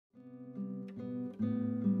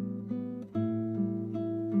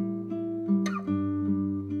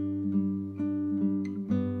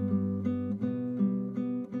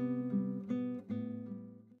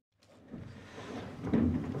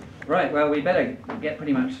Right, well, we better get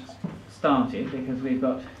pretty much started because we've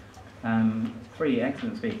got 3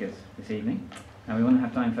 excellent speakers this evening, and we want to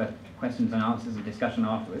have time for questions and answers and discussion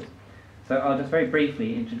afterwards. So I'll just very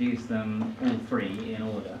briefly introduce them all 3 in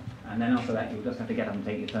order, and then after that you'll just have to get up and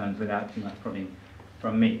take your turns without too much prodding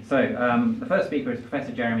from me. So the first speaker is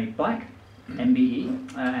Professor Jeremy Black,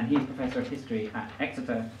 MBE, and he's Professor of History at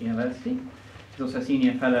Exeter University. He's also a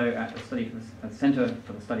Senior Fellow at the Centre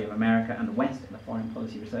for the Study of America and the West at the Foreign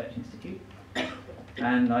Policy Research Institute.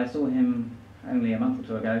 And I saw him only a month or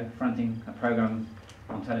 2 ago fronting a programme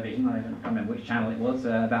on television, I don't remember which channel it was,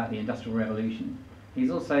 about the Industrial Revolution. He's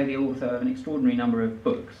also the author of an extraordinary number of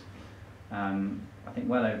books, I think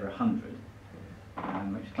well over 100,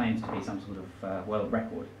 which claims to be some sort of world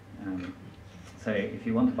record. So if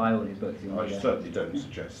you want to buy all his books, I certainly don't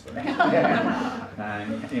suggest that.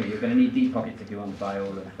 Anyway, you're going to need deep pockets if you want to buy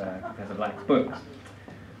all of Professor Black's books.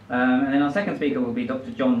 And then our second speaker will be Dr.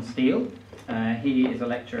 John Steele. He is a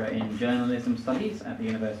lecturer in journalism studies at the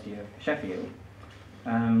University of Sheffield.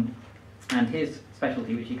 And his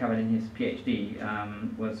specialty, which he covered in his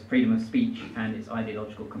PhD, was freedom of speech and its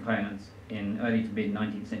ideological components in early to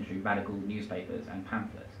mid-19th century radical newspapers and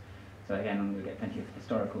pamphlets. So again, we'll get plenty of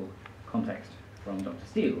historical context from Dr.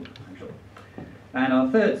 Steele, I'm sure. And our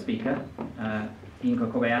third speaker,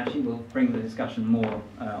 Ginko Kobayashi, will bring the discussion more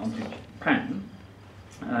onto Japan.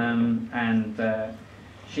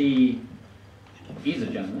 She is a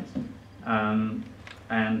journalist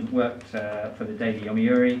and worked for the Daily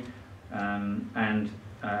Yomiuri and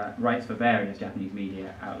writes for various Japanese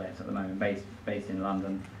media outlets at the moment, based in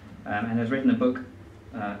London, and has written a book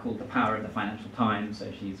called The Power of the Financial Times,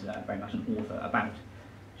 so she's very much an author about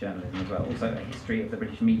journalism as well, also a history of the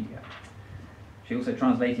British media. She also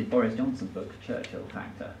translated Boris Johnson's book, Churchill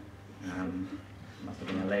Factor. Must have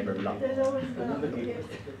been a labour of love.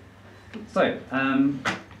 So,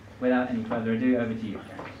 without any further ado, over to you.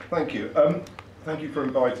 Thank you. Thank you for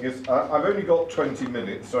inviting us. I've only got 20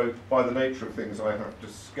 minutes, so by the nature of things I have to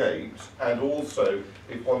skate. And also,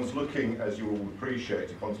 if one's looking, as you all appreciate,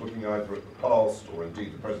 if one's looking either at the past or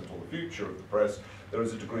indeed the present or the future of the press, there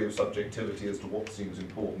is a degree of subjectivity as to what seems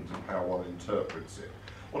important and how one interprets it.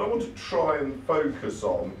 What I want to try and focus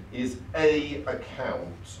on is a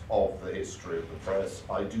account of the history of the press.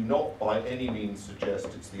 I do not by any means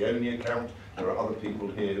suggest it's the only account. There are other people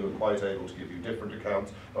here who are quite able to give you different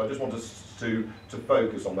accounts. But I just want us to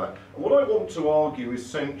focus on that. And what I want to argue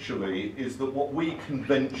essentially is that what we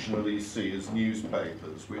conventionally see as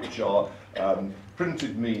newspapers, which are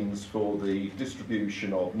printed means for the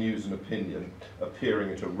distribution of news and opinion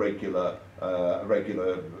appearing at a regular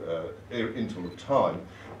interval of time,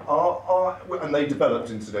 and they developed,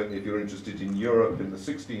 incidentally, if you're interested, in Europe in the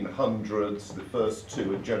 1600s. The first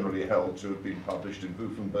 2 are generally held to have been published in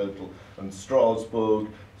Wolfenbüttel and Strasbourg,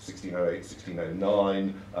 1608,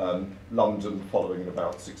 1609, London following in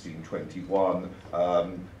about 1621,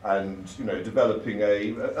 and developing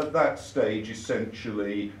at that stage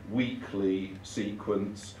essentially weekly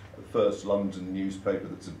sequence. The first London newspaper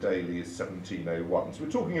that's a daily is 1701. So we're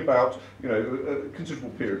talking about a considerable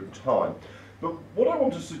period of time. But what I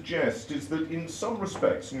want to suggest is that in some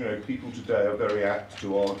respects, people today are very apt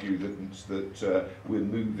to argue that we're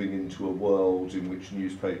moving into a world in which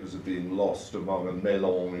newspapers are being lost among a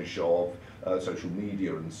melange of social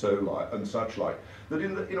media and such like. That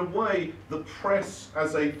in a way, the press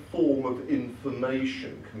as a form of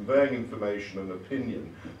information, conveying information and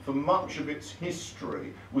opinion, for much of its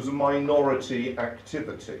history was a minority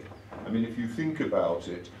activity. I mean, if you think about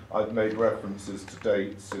it, I've made references to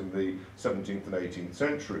dates in the 17th and 18th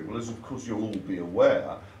century. Well, as of course you'll all be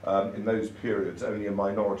aware, in those periods only a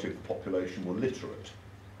minority of the population were literate.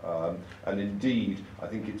 And indeed, I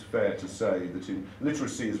think it's fair to say that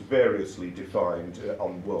literacy is variously defined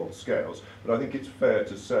on world scales, but I think it's fair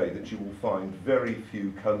to say that you will find very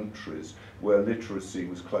few countries where literacy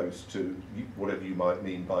was close to whatever you might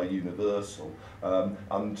mean by universal,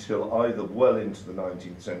 until either well into the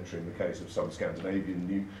 19th century in the case of some Scandinavian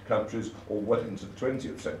new countries, or well into the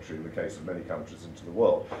 20th century in the case of many countries into the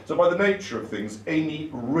world. So by the nature of things, any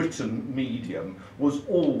written medium was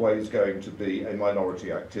always going to be a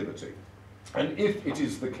minority activity. And if it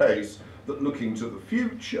is the case that looking to the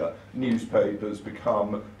future, newspapers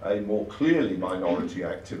become a more clearly minority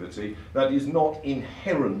activity, that is not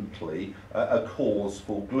inherently a cause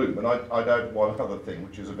for gloom. And I'd add one other thing,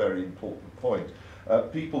 which is a very important point.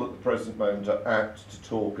 People at the present moment are apt to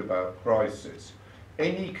talk about crisis.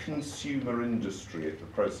 Any consumer industry at the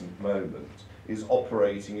present moment is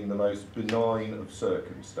operating in the most benign of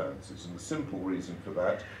circumstances, and the simple reason for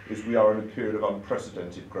that is we are in a period of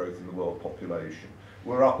unprecedented growth in the world population.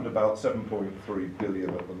 We're up at about 7.3 billion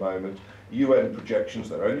at the moment. UN projections,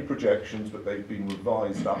 they're only projections, but they've been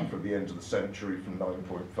revised up for the end of the century from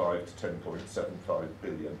 9.5 to 10.75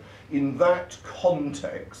 billion. In that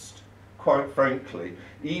context, quite frankly,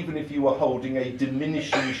 even if you are holding a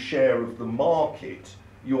diminishing share of the market,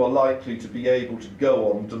 you are likely to be able to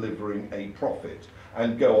go on delivering a profit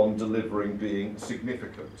and go on delivering being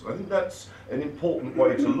significant. I think that's an important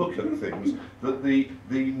way to look at things, that the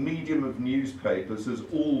medium of newspapers has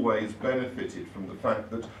always benefited from the fact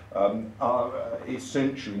that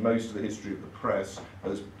essentially most of the history of the press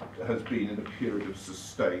has been in a period of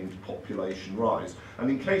sustained population rise. And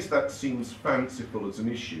in case that seems fanciful as an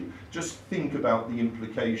issue, just think about the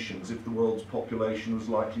implications if the world's population was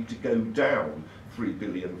likely to go down 3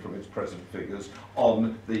 billion from its present figures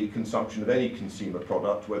on the consumption of any consumer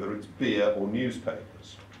product, whether it's beer or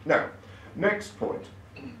newspapers. Now, next point.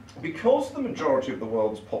 Because the majority of the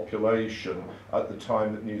world's population at the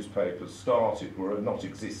time that newspapers started were not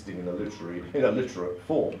existing in a literate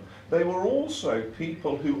form, they were also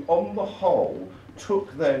people who, on the whole,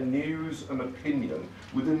 took their news and opinion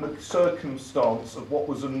within the circumstance of what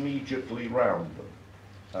was immediately round them.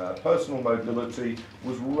 Personal mobility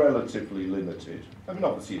was relatively limited. I mean,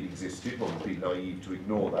 obviously it existed, one would be naive to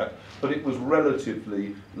ignore that, but it was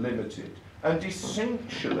relatively limited. And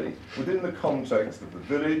essentially, within the context of the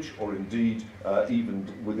village, or indeed even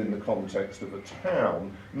within the context of a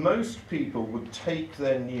town, most people would take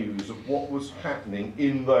their news of what was happening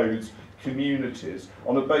in those communities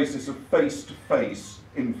on a basis of face-to-face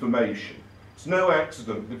information. It's no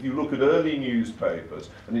accident that if you look at early newspapers,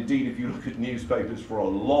 and indeed if you look at newspapers for a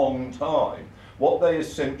long time, what they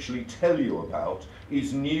essentially tell you about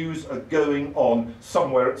is news are going on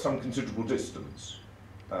somewhere at some considerable distance.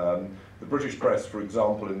 The British press, for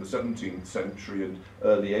example, in the 17th century and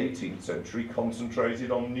early 18th century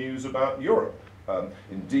concentrated on news about Europe.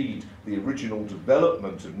 Indeed, the original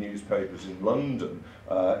development of newspapers in London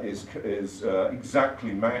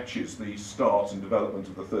exactly matches the start and development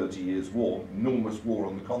of the 30 Years' War, enormous war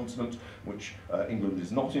on the continent, which England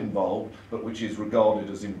is not involved, but which is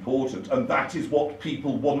regarded as important. And that is what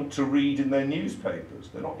people want to read in their newspapers.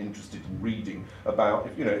 They're not interested in reading about,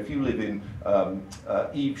 if you live in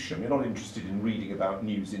Evesham, you're not interested in reading about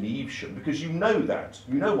news in Evesham, because you know that.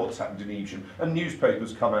 You know what's happened in Evesham. And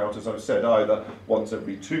newspapers come out, as I've said, either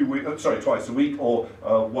twice a week, or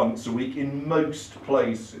once a week in most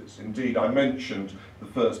places. Indeed, I mentioned the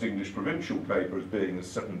first English provincial paper as being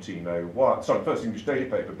 1701, first English daily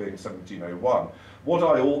paper being 1701. What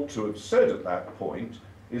I ought to have said at that point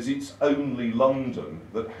is it's only London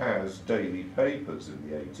that has daily papers in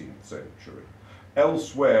the 18th century.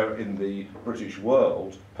 Elsewhere in the British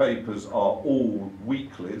world, papers are all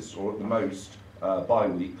weeklies, or at the most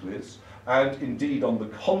bi-weeklies. And indeed, on the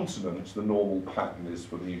continent, the normal pattern is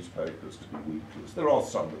for newspapers to be weeklies. There are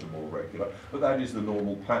some that are more regular, but that is the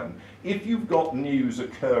normal pattern. If you've got news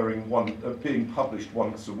occurring, being published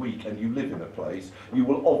once a week, and you live in a place, you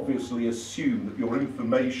will obviously assume that your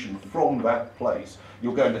information from that place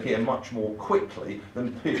you're going to hear much more quickly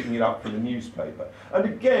than picking it up from a newspaper. And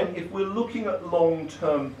again, if we're looking at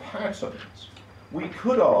long-term patterns, we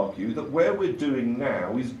could argue that where we're doing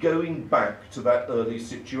now is going back to that early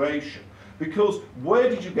situation. Because where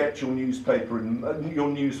did you get your newspaper your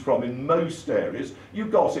news from in most areas? You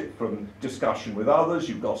got it from discussion with others,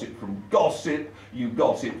 you got it from gossip, you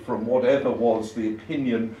got it from whatever was the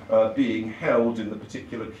opinion being held in the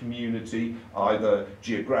particular community, either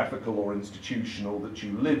geographical or institutional, that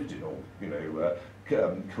you lived in, or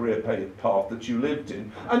career path that you lived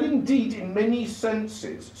in. And indeed, in many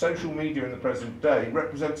senses, social media in the present day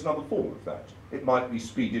represents another form of that. It might be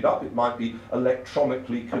speeded up, it might be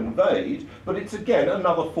electronically conveyed, but it's again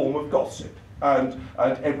another form of gossip. And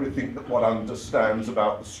everything that one understands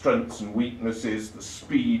about the strengths and weaknesses, the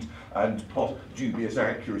speed and dubious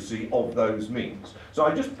accuracy of those means. So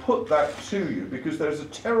I just put that to you because there's a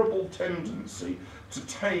terrible tendency to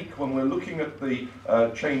take, when we're looking at the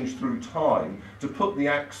change through time, to put the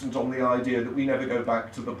accent on the idea that we never go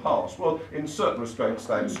back to the past. Well, in certain respects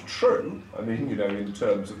that's true. I mean, in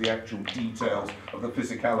terms of the actual details of the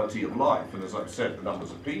physicality of life, and as I've said, the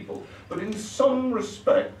numbers of people. But in some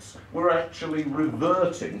respects, we're actually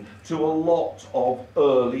reverting to a lot of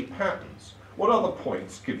early patterns. What other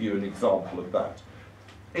points give you an example of that?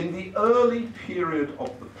 In the early period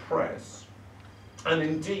of the press, and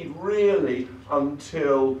indeed really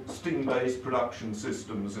until steam-based production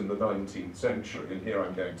systems in the 19th century, and here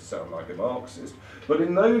I'm going to sound like a Marxist, but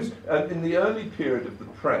in the early period of the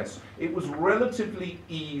press, it was relatively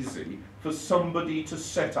easy for somebody to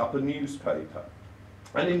set up a newspaper.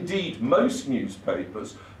 And indeed, most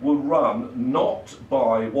newspapers were run not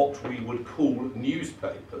by what we would call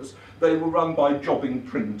newspapers, they were run by jobbing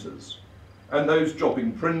printers. And those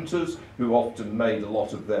jobbing printers, who often made a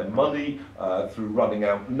lot of their money through running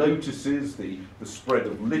out notices, the spread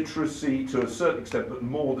of literacy to a certain extent, but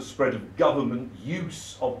more the spread of government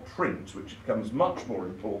use of print, which becomes much more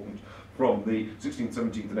important from the 16th,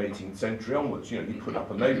 17th and 18th century onwards. You know, you put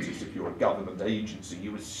up a notice if you're a government agency,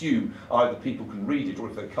 you assume either people can read it, or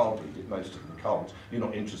if they can't read it, most of them can't. You're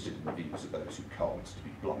not interested in the views of those who can't, to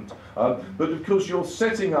be blunt. But of course you're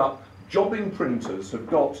setting up, jobbing printers have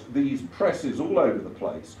got these presses all over the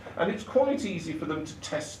place, and it's quite easy for them to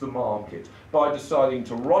test the market by deciding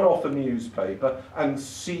to run off a newspaper and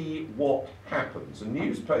see what happens. A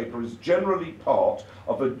newspaper is generally part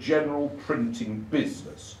of a general printing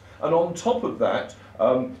business. And on top of that,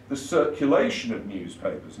 the circulation of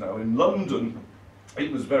newspapers. Now in London,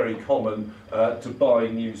 it was very common to buy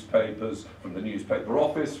newspapers from the newspaper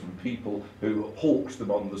office, from people who hawked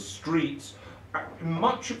them on the streets. In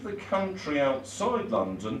much of the country outside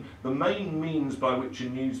London, the main means by which a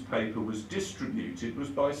newspaper was distributed was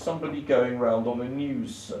by somebody going round on a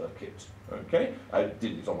news circuit. Okay?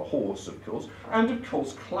 Did it on a horse, of course. And of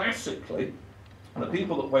course, classically, the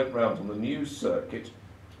people that went round on the news circuit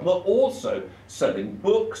were also selling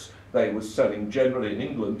books. They were selling, generally in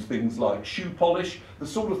England, things like shoe polish, the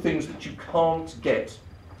sort of things that you can't get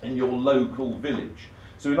in your local village.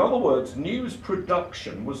 So in other words, news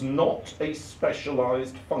production was not a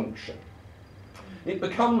specialised function. It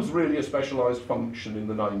becomes really a specialised function in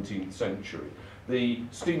the 19th century. The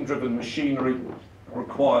steam-driven machinery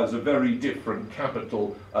requires a very different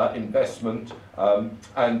capital investment,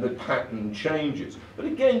 and the pattern changes. But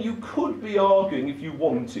again, you could be arguing, if you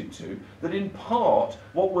wanted to, that in part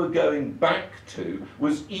what we're going back to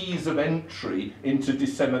was ease of entry into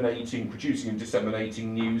producing and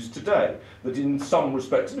disseminating news today. That in some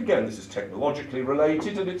respects, and again this is technologically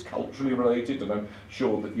related and it's culturally related, and I'm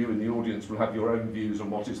sure that you in the audience will have your own views on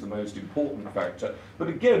what is the most important factor. But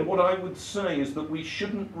again, what I would say is that we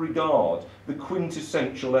shouldn't regard the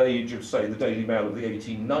quintessential age of, say, the Daily Mail of the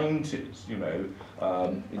 1890s, you know,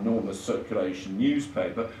 enormous circulation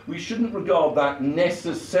newspaper, we shouldn't regard that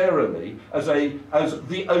necessarily as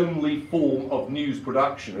the only form of news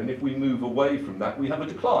production, and if we move away from that we have a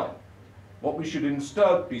decline. What we should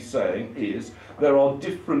instead be saying is there are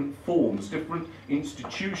different forms, different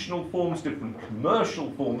institutional forms, different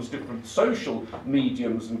commercial forms, different social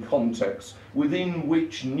mediums and contexts within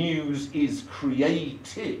which news is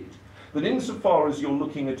created. That insofar as you're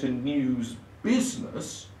looking at a news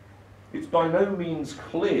business, it's by no means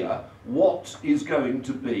clear what is going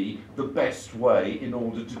to be the best way in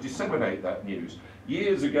order to disseminate that news.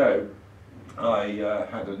 Years ago, I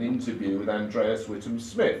had an interview with Andreas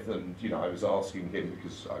Whittam-Smith, and I was asking him,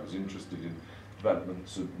 because I was interested in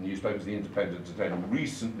developments of newspapers. The Independent had only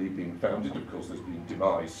recently been founded, of course there's been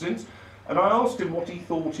demise since, and I asked him what he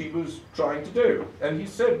thought he was trying to do, and he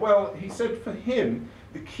said, well, for him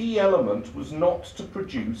the key element was not to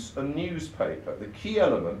produce a newspaper. The key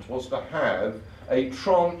element was to have a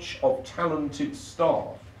tranche of talented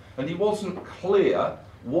staff, and he wasn't clear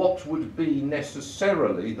what would be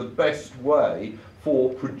necessarily the best way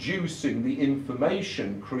for producing the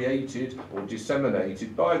information created or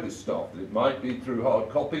disseminated by the staff. That it might be through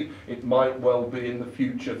hard copy, it might well be in the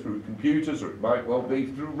future through computers, or it might well be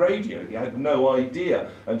through radio. He had no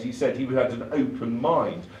idea, and he said he had an open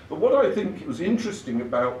mind. But what I think was interesting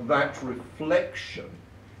about that reflection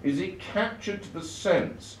is it captured the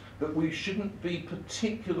sense that we shouldn't be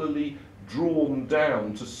particularly drawn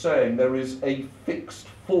down to saying there is a fixed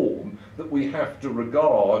form that we have to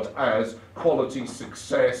regard as quality,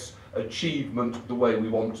 success, achievement, the way we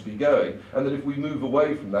want to be going, and that if we move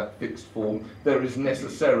away from that fixed form, there is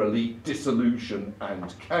necessarily dissolution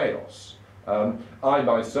and chaos. I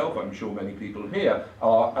myself, I'm sure many people here,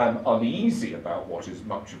 am uneasy about much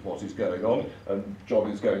of what is going on, and John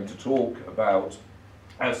is going to talk about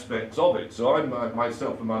aspects of it, so I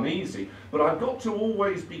myself am uneasy, but I've got to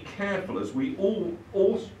always be careful, as we all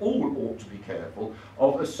ought to be careful,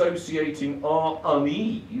 of associating our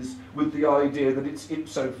unease with the idea that it's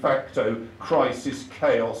ipso facto crisis,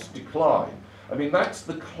 chaos, decline. I mean, that's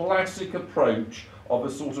the classic approach of a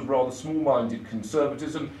sort of rather small-minded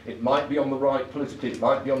conservatism. It might be on the right politically, it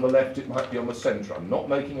might be on the left, it might be on the centre. I'm not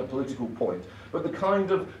making a political point, but the kind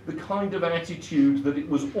of attitude that it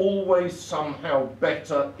was always somehow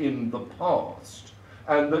better in the past,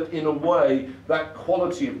 and that in a way that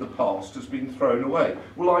quality of the past has been thrown away.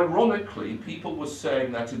 Well, ironically, people were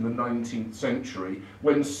saying that in the 19th century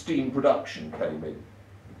when steam production came in.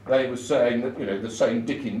 They were saying that, you know, the same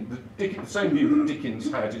view that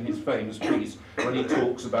Dickens had in his famous piece when he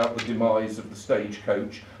talks about the demise of the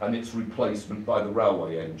stagecoach and its replacement by the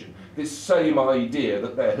railway engine. This same idea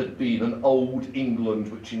that there had been an old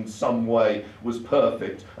England which in some way was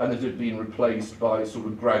perfect and it had been replaced by sort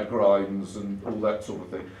of Gradgrinds and all that sort of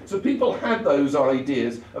thing. So people had those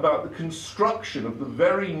ideas about the construction of the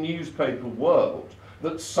very newspaper world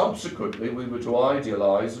that subsequently we were to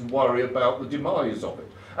idealise and worry about the demise of it.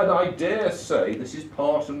 And I dare say this is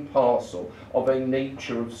part and parcel of a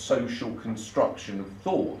nature of social construction of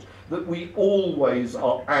thought, that we always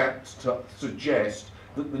are apt to suggest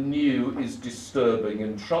that the new is disturbing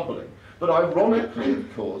and troubling. But ironically,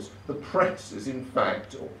 of course, the press is in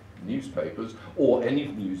fact, or newspapers, or any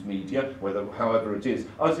news media, however it is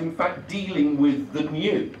in fact dealing with the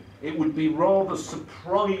new. It would be rather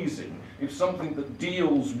surprising if something that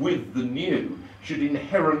deals with the new should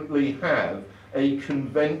inherently have a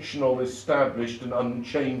conventional, established and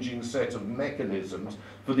unchanging set of mechanisms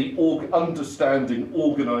for the understanding,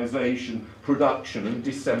 organisation, production and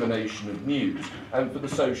dissemination of news, and for the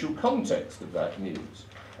social context of that news.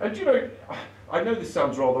 And you know, I know this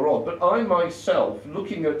sounds rather odd, but I myself,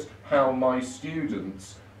 looking at how my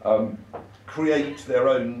students create their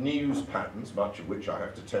own news patterns, much of which I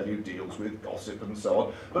have to tell you deals with gossip and so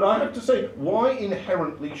on, but I have to say, why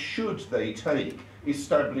inherently should they take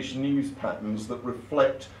established news patterns that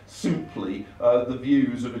reflect simply the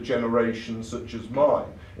views of a generation such as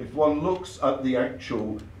mine? If one looks at the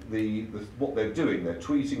actual what they're doing, they're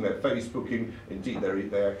tweeting, they're Facebooking, indeed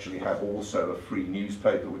they actually have also a free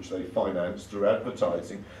newspaper which they finance through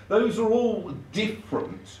advertising. Those are all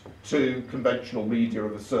different to conventional media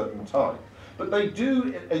of a certain type. But they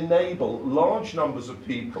do enable large numbers of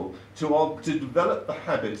people to develop the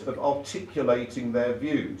habit of articulating their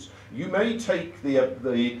views. You may take the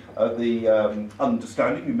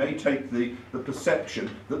understanding, you may take the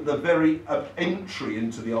perception that the very entry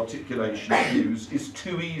into the articulation of views is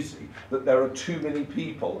too easy, that there are too many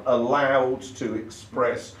people allowed to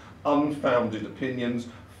express unfounded opinions,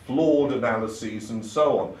 flawed analyses and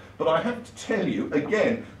so on. But I have to tell you,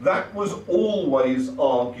 again, that was always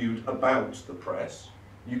argued about the press.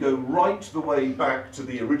 You go right the way back to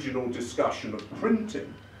the original discussion of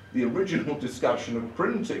printing. The original discussion of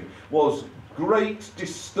printing was great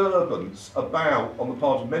disturbance about, on the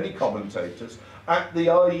part of many commentators, at the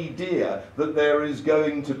idea that there is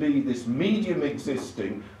going to be this medium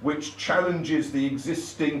existing which challenges the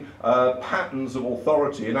existing patterns of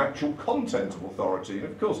authority and actual content of authority. And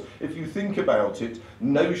of course, if you think about it,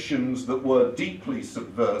 notions that were deeply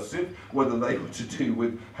subversive, whether they were to do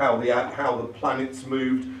with how the planets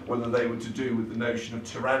moved, whether they were to do with the notion of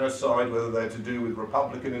tyrannicide, whether they're to do with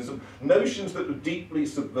republicanism, notions that were deeply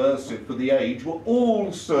subversive for the age were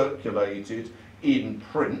all circulated in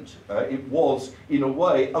print. It was, in a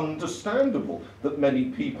way, understandable that many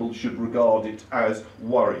people should regard it as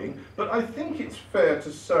worrying. But I think it's fair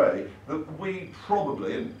to say that we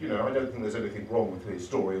probably, and you know, I don't think there's anything wrong with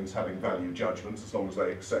historians having value judgments as long as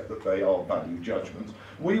they accept that they are value judgments,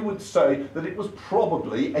 we would say that it was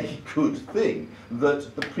probably a good thing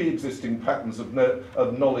that the pre-existing patterns of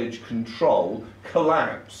knowledge control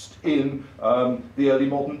collapsed in the early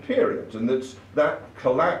modern period, and that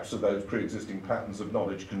collapse of those pre-existing patterns of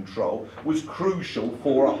knowledge control was crucial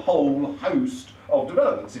for a whole host of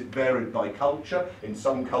developments. It varied by culture. In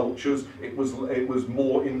some cultures it was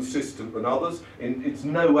more insistent than others. It's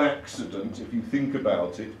no accident, if you think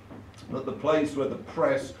about it, that the place where the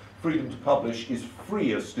press freedom to publish is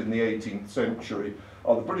freest in the 18th century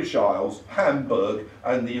are the British Isles, Hamburg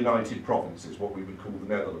and the United Provinces, what we would call the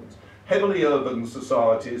Netherlands. Heavily urban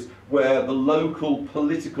societies where the local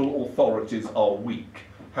political authorities are weak.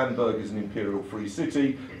 Hamburg is an imperial free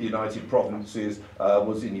city. The United Provinces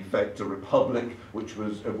was in effect a republic, which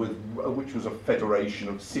was a federation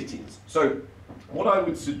of cities. So, what I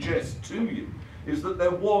would suggest to you is that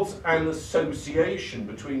there was an association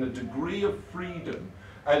between a degree of freedom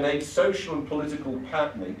and a social and political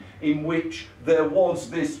patterning in which there was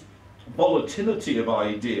this volatility of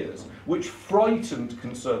ideas which frightened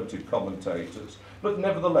conservative commentators, but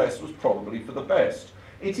nevertheless was probably for the best.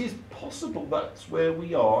 It is possible that's where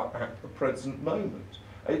we are at the present moment.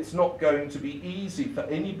 It's not going to be easy for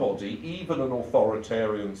anybody, even an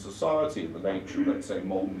authoritarian society of the nature of, let's say,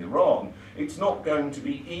 modern Iran, it's not going to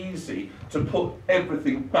be easy to put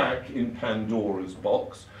everything back in Pandora's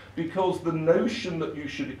box, because the notion that you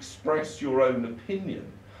should express your own opinion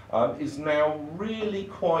is now really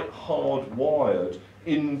quite hardwired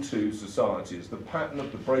into societies. The pattern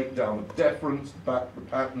of the breakdown of deference, the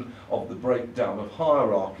pattern of the breakdown of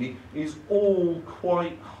hierarchy is all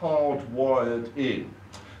quite hardwired in.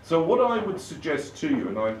 So what I would suggest to you,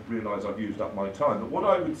 and I realise I've used up my time, but what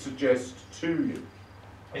I would suggest to you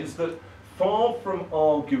is that far from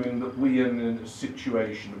arguing that we are in a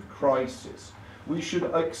situation of crisis, we should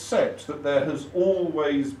accept that there has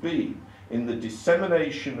always been, in the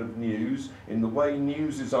dissemination of news, in the way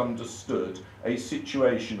news is understood, a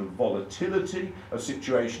situation of volatility, a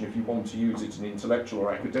situation, if you want to use it in intellectual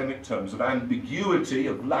or academic terms, of ambiguity,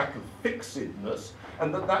 of lack of fixedness,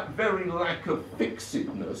 and that very lack of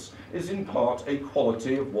fixedness is in part a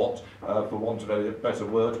quality of what, for want of a better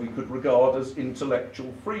word, we could regard as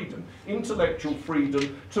intellectual freedom. Intellectual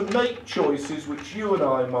freedom to make choices which you and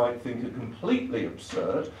I might think are completely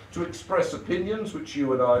absurd, to express opinions which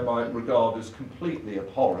you and I might regard as completely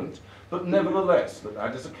abhorrent, but nevertheless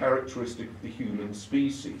that is a characteristic of the human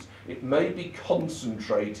species. It may be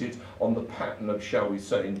concentrated on the pattern of, shall we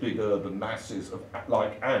say, in big urban masses of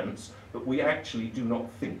like ants, but we actually do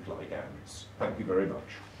not think like ants. Thank you very much.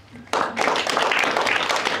 I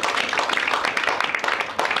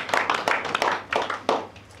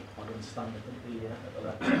understand the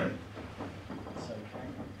lecture. It's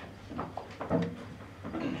okay.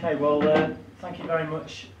 Okay, well, thank you very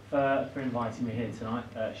much for inviting me here tonight,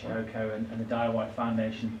 Shihoko and the Dyer White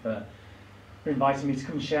Foundation for inviting me to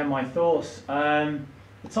come and share my thoughts. The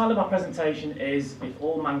title of my presentation is If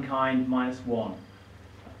All Mankind Minus One,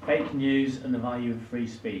 Fake News and the Value of Free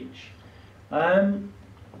Speech.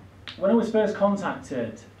 When I was first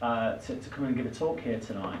contacted to come and give a talk here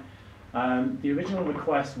tonight, the original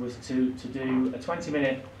request was to do a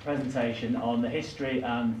 20-minute presentation on the history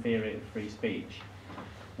and theory of free speech.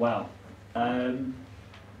 Well,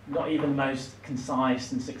 not even the most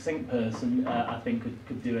concise and succinct person, I think,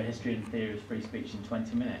 could do a history and theory of free speech in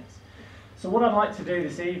 20 minutes. So what I'd like to do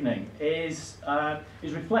this evening is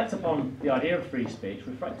reflect upon the idea of free speech,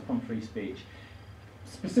 reflect upon free speech,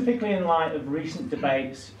 specifically in light of recent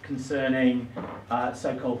debates concerning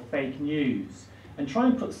so-called fake news, and try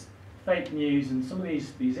and put fake news and some of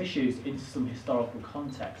these issues into some historical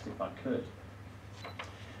context, if I could.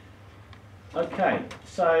 Okay,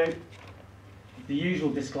 so the usual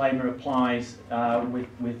disclaimer applies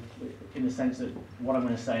in the sense that what I'm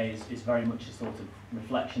going to say is very much a sort of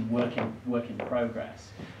reflection, work in progress.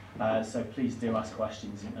 So please do ask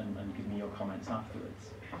questions and give me your comments afterwards.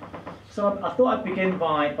 So I thought I'd begin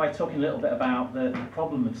by talking a little bit about the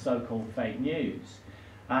problem of so-called fake news.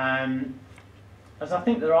 As I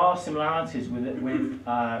think there are similarities with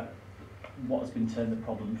what has been termed the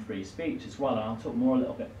problem of free speech as well, and I'll talk more a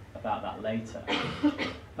little bit about that later.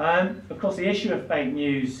 Of course, the issue of fake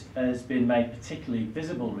news has been made particularly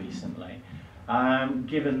visible recently,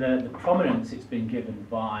 given the prominence it's been given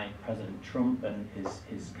by President Trump and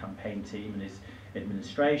his campaign team and his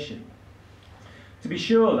administration. To be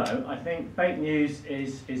sure, though, I think fake news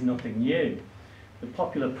is nothing new. The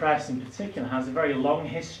popular press in particular has a very long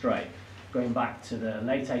history, going back to the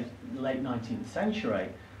late 19th century,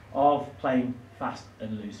 of playing fast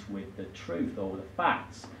and loose with the truth or the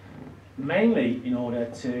facts, mainly in order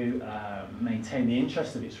to maintain the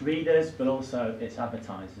interest of its readers, but also its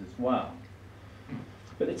advertisers as well.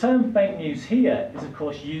 But the term fake news here is, of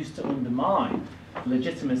course, used to undermine the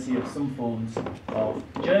legitimacy of some forms of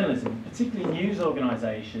journalism, particularly news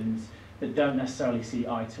organisations that don't necessarily see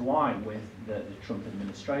eye to eye with the Trump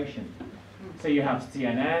administration. So you have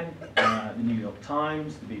CNN, the New York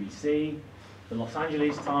Times, the BBC, the Los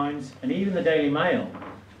Angeles Times, and even the Daily Mail,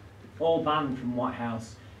 all banned from White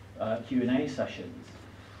House Q&A sessions.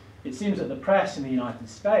 It seems that the press in the United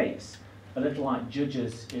States, a little like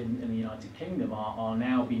judges in the United Kingdom, are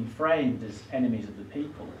now being framed as enemies of the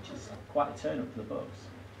people, which is quite a turn up for the books.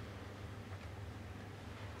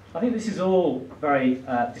 I think this is all very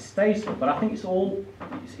distasteful, but I think it's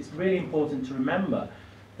really important to remember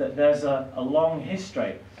that there's a long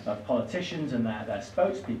history of politicians and their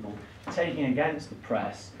spokespeople taking against the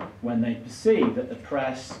press when they perceive that the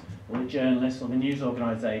press or the journalist or the news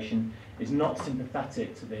organisation is not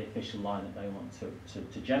sympathetic to the official line that they want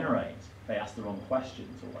to generate. They ask the wrong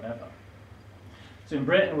questions or whatever. So in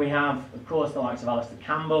Britain we have, of course, the likes of Alistair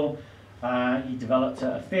Campbell. He developed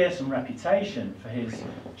a fearsome reputation for his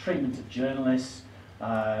treatment of journalists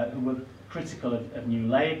who were critical of New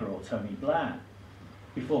Labour or Tony Blair.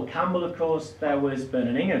 Before Campbell, of course, there was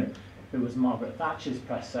Bernard Ingham, who was Margaret Thatcher's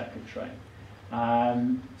press secretary.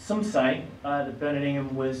 Some say that Bernard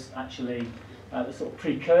Ingham was actually the sort of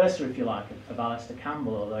precursor, if you like, of Alistair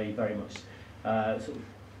Campbell, although he very much sort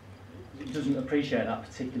of doesn't appreciate that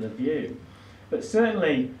particular view. But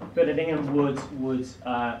certainly, Bernard Ingham would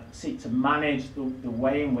seek to manage the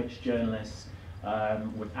way in which journalists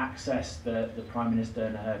would access the Prime Minister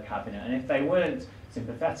and her cabinet. And if they weren't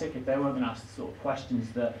sympathetic, if they weren't going to ask the sort of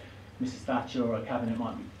questions that Mrs Thatcher or her cabinet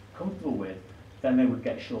might be comfortable with, then they would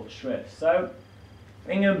get short shrift. So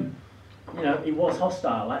Ingham, you know, he was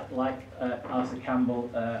hostile, like Alistair Campbell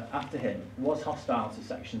after him, was hostile to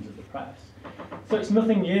sections of the press. So it's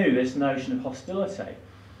nothing new, this notion of hostility.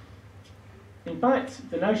 In fact,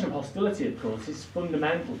 the notion of hostility, of course, is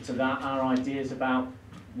fundamental to our ideas about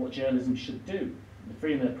what journalism should do. The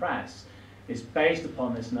freedom of the press is based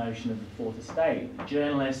upon this notion of the fourth estate,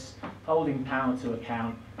 journalists holding power to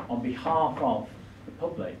account on behalf of the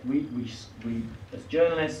public. We as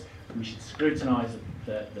journalists, we should scrutinise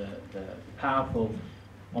the powerful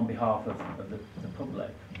on behalf of the public.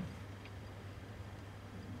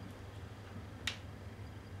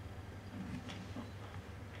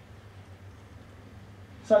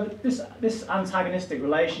 So this antagonistic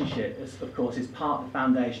relationship, of course, is part of the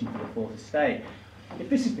foundation for the fourth estate. If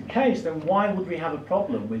this is the case, then why would we have a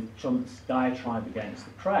problem with Trump's diatribe against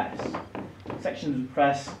the press? Sections of the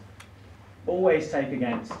press always take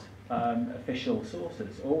against official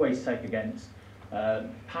sources, always take against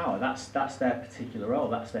power. That's their particular role,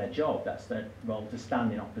 that's their job, that's their role to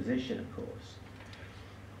stand in opposition, of course.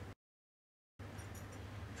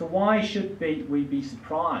 So why should we be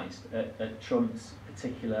surprised at Trump's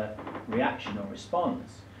particular reaction or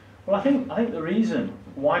response? Well, I think the reason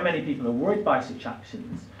why many people are worried by such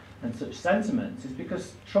actions and such sentiments is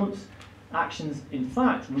because Trump's actions, in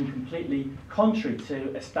fact, run completely contrary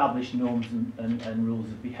to established norms and rules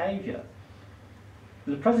of behaviour.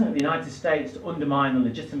 For the President of the United States to undermine the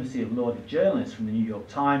legitimacy of lauded journalists from the New York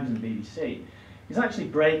Times and the BBC is actually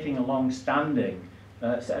breaking a long-standing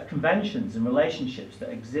set of conventions and relationships that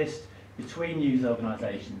exist between news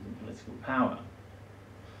organisations and political power.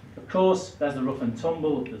 Of course, there's the rough and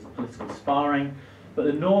tumble, there's the political sparring, but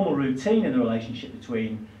the normal routine in the relationship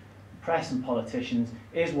between press and politicians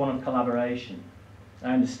is one of collaboration.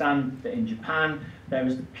 I understand that in Japan there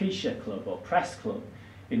is the Pisha Club or Press Club,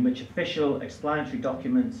 in which official explanatory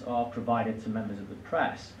documents are provided to members of the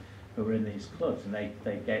press who are in these clubs, and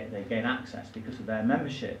they gain access because of their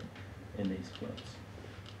membership in these clubs.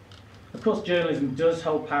 Of course, journalism does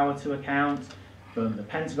hold power to account, from the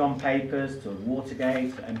Pentagon Papers to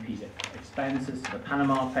Watergate, to MPs' expenses, to the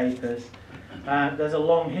Panama Papers. There's a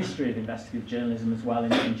long history of investigative journalism as well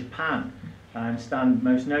in Japan. I understand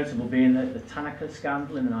most notable being the Tanaka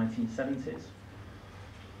scandal in the 1970s.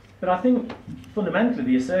 But I think fundamentally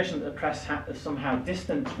the assertion that the press is somehow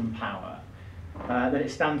distant from power, that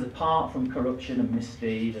it stands apart from corruption and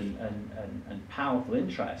misdeed and powerful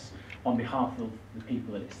interests on behalf of the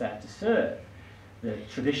people that it's there to serve, the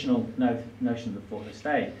traditional notion of the fourth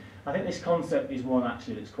estate, I think this concept is one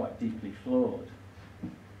actually that's quite deeply flawed.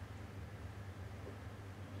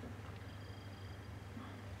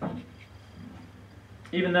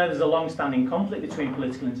 Even though there's a long-standing conflict between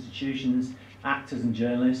political institutions, actors and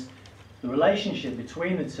journalists, the relationship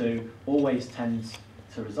between the two always tends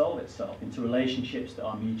to resolve itself into relationships that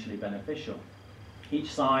are mutually beneficial.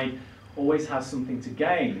 Each side always has something to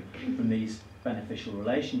gain from these beneficial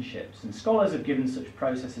relationships, and scholars have given such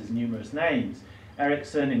processes numerous names.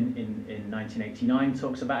 Erickson in 1989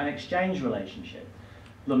 talks about an exchange relationship.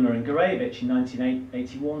 Lumner and Gurevich in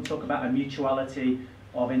 1981 talk about a mutuality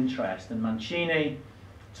of interest, and Mancini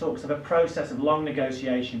talks of a process of long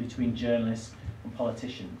negotiation between journalists and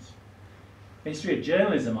politicians. The history of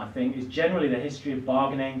journalism, I think, is generally the history of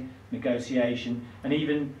bargaining, negotiation, and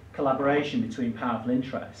even collaboration between powerful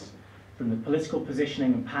interests, from the political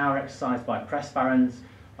positioning and power exercised by press barons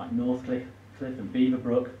like Northcliffe and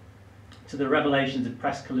Beaverbrook, to the revelations of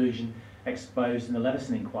press collusion exposed in the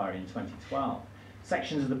Leveson inquiry in 2012.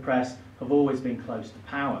 Sections of the press have always been close to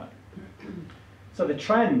power. So the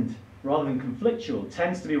trend, rather than conflictual,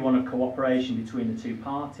 tends to be one of cooperation between the two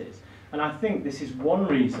parties. And I think this is one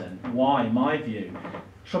reason why, in my view,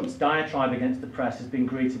 Trump's diatribe against the press has been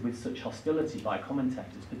greeted with such hostility by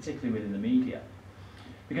commentators, particularly within the media,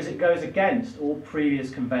 because it goes against all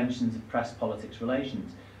previous conventions of press politics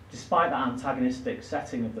relations. Despite that antagonistic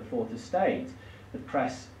setting of the fourth estate, the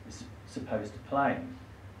press is supposed to play.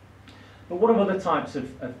 But what of other types of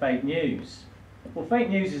fake news? Well, fake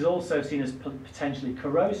news is also seen as potentially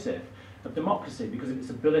corrosive of democracy because of its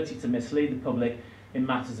ability to mislead the public in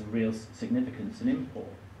matters of real significance and import.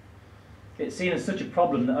 It's seen as such a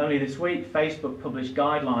problem that only this week Facebook published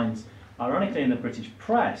guidelines, ironically in the British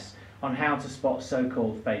press, on how to spot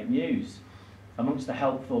so-called fake news. Amongst the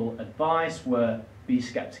helpful advice were be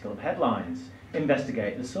sceptical of headlines,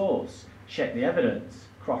 investigate the source, check the evidence,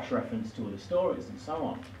 cross-reference to other stories, and so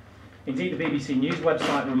on. Indeed, the BBC News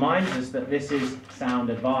website reminds us that this is sound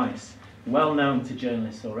advice, well known to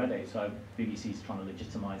journalists already. So BBC is trying to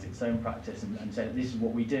legitimise its own practice and say that this is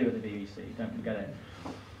what we do at the BBC, don't forget it.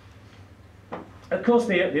 Of course,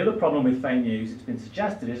 the other problem with fake news, it's been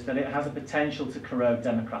suggested, is that it has a potential to corrode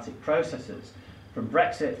democratic processes. From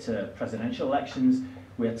Brexit to presidential elections,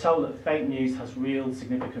 we are told that fake news has real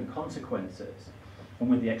significant consequences. And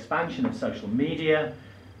with the expansion of social media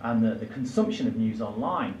and the consumption of news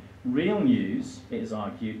online, real news, it is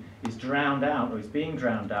argued, is drowned out, or is being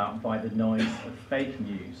drowned out by the noise of fake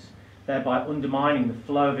news, thereby undermining the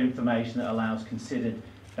flow of information that allows considered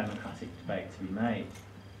democratic debate to be made.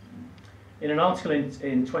 In an article in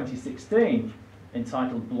 2016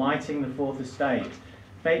 entitled "Blighting the Fourth Estate,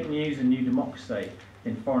 Fake News and New Democracy"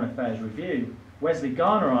 in Foreign Affairs Review, Wesley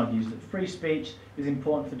Garner argues that free speech is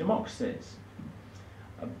important for democracies,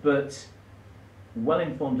 but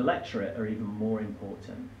well-informed electorate are even more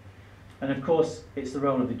important. And of course, it's the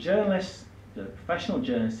role of the journalists, the professional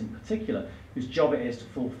journalists in particular, whose job it is to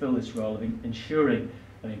fulfil this role of ensuring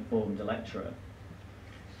an informed electorate.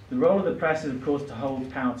 The role of the press is, of course, to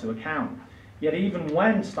hold power to account. Yet even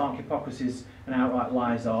when stark hypocrisies and outright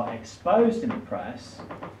lies are exposed in the press,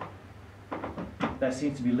 there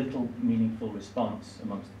seems to be little meaningful response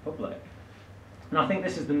amongst the public. And I think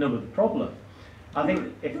this is the nub of the problem. I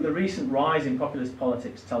think if the recent rise in populist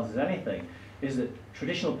politics tells us anything, is that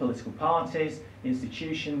traditional political parties,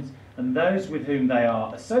 institutions, and those with whom they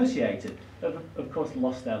are associated have, of course,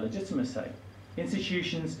 lost their legitimacy.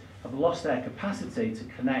 Institutions have lost their capacity to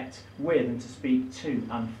connect with and to speak to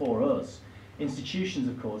and for us. Institutions,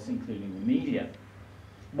 of course, including the media.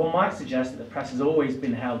 One might suggest that the press has always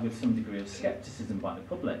been held with some degree of scepticism by the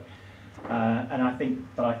public. And I think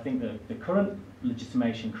that the current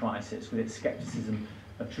legitimation crisis, with its scepticism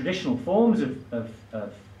of traditional forms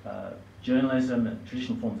of journalism and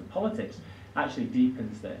traditional forms of politics, actually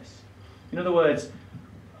deepens this. In other words,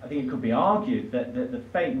 I think it could be argued that the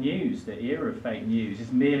fake news, the era of fake news,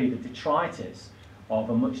 is merely the detritus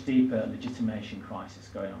of a much deeper legitimation crisis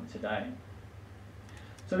going on today.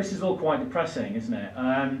 So this is all quite depressing, isn't it?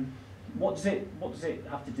 What does it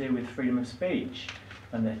have to do with freedom of speech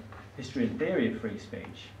and the history and theory of free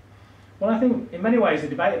speech? Well, I think in many ways the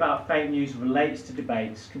debate about fake news relates to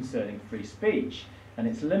debates concerning free speech and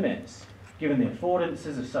its limits. Given the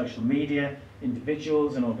affordances of social media,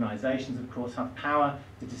 individuals and organisations, of course, have power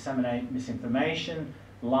to disseminate misinformation,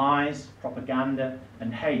 lies, propaganda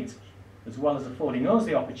and hate, as well as affording us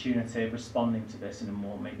the opportunity of responding to this in a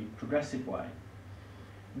more maybe progressive way.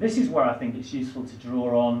 This is where I think it's useful to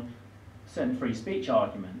draw on certain free speech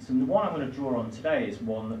arguments, and the one I'm going to draw on today is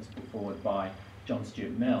one that's put forward by John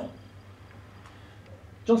Stuart Mill.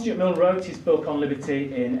 John Stuart Mill wrote his book on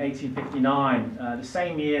liberty in 1859, the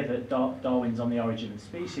same year that Darwin's On the Origin of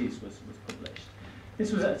Species was published.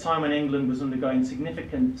 This was at a time when England was undergoing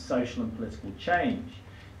significant social and political change.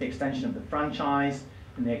 The extension of the franchise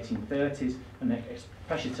in the 1830s and the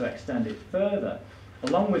pressure to extend it further,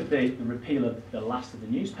 along with the repeal of the last of the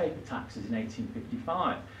newspaper taxes in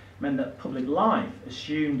 1855, meant that public life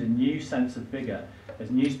assumed a new sense of vigour as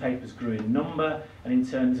newspapers grew in number and in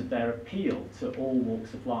terms of their appeal to all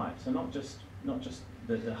walks of life. So not just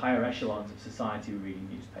the higher echelons of society were reading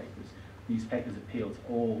newspapers. Newspapers appealed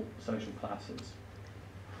to all social classes.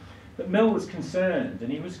 But Mill was concerned,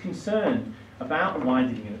 and he was concerned about the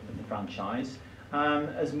widening of the franchise.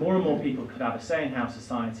 As more and more people could have a say in how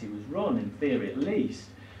society was run, in theory at least,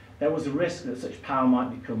 there was a risk that such power might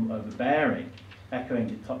become overbearing, echoing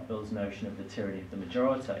de Tocqueville's notion of the tyranny of the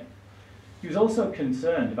majority. He was also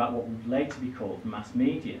concerned about what would later be called mass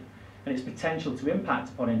media and its potential to impact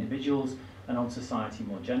upon individuals and on society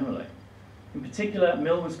more generally. In particular,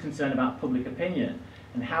 Mill was concerned about public opinion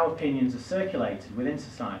and how opinions are circulated within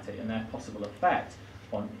society and their possible effect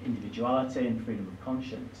on individuality and freedom of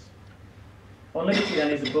conscience. On Liberty,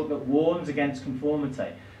 then, is a book that warns against conformity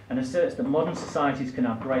and asserts that modern societies can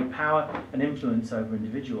have great power and influence over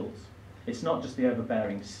individuals. It's not just the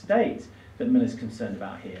overbearing state that Mill is concerned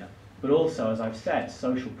about here, but also, as I've said,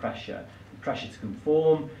 social pressure, the pressure to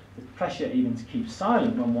conform, the pressure even to keep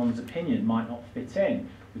silent when one's opinion might not fit in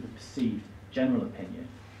with the perceived general opinion.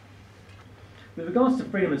 With regards to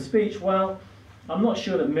freedom of speech, well, I'm not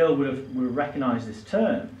sure that Mill would have recognised this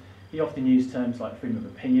term. He often used terms like freedom of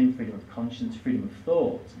opinion, freedom of conscience, freedom of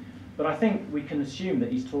thought. But I think we can assume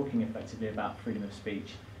that he's talking effectively about freedom of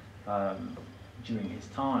speech during his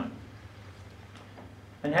time.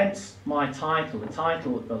 And hence my title,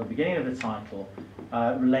 or the beginning of the title,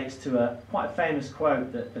 relates to a quite famous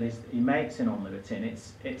quote that he makes in On Liberty, and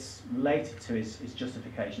it's related to his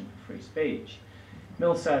justification for free speech.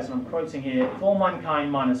 Mill says, and I'm quoting here, "If all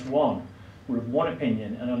mankind minus one were of one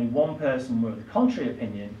opinion and only one person were of the contrary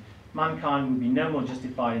opinion, mankind would be no more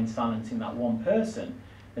justified in silencing that one person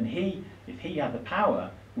than he, if he had the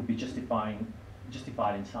power, would be justified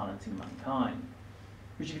in silencing mankind.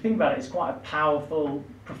 Which, if you think about it, is quite a powerful,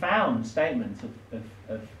 profound statement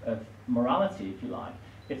of morality, if you like.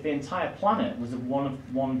 If the entire planet was of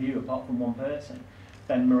one view apart from one person,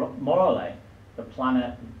 then morally, the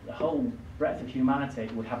planet, the whole breadth of humanity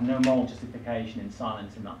would have no moral justification in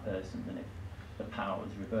silencing that person than if the power was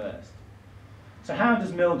reversed. So how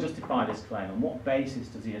does Mill justify this claim? On what basis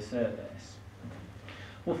does he assert this?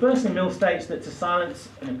 Well, firstly, Mill states that to silence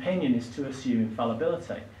an opinion is to assume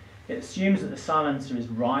infallibility. It assumes that the silencer is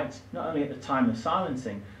right, not only at the time of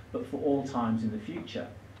silencing, but for all times in the future.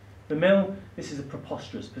 For Mill, this is a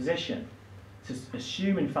preposterous position. To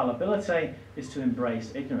assume infallibility is to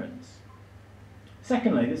embrace ignorance.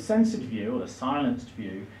 Secondly, the censored view, or the silenced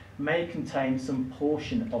view, may contain some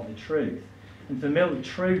portion of the truth. And for Mill, the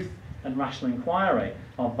truth and rational inquiry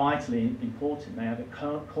are vitally important. They are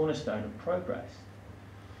the cornerstone of progress.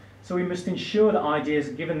 So we must ensure that ideas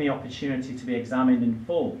are given the opportunity to be examined in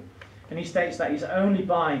full. And he states that it's only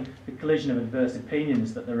by the collision of adverse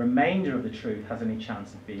opinions that the remainder of the truth has any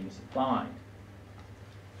chance of being supplied.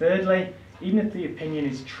 Thirdly, even if the opinion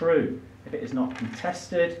is true, if it is not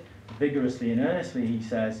contested vigorously and earnestly, he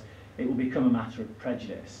says, it will become a matter of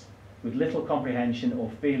prejudice, with little comprehension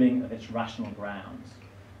or feeling of its rational grounds.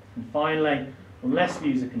 And finally, unless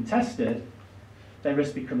views are contested, they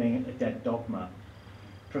risk becoming a dead dogma,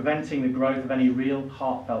 preventing the growth of any real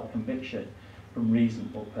heartfelt conviction from reason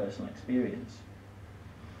or personal experience.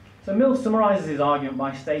 So Mill summarises his argument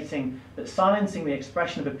by stating that silencing the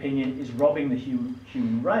expression of opinion is robbing the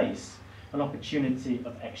human race an opportunity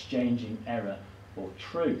of exchanging error for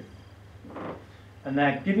truth. And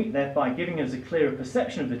thereby giving us a clearer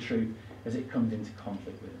perception of the truth as it comes into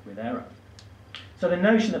conflict with error. So the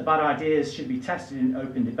notion that bad ideas should be tested in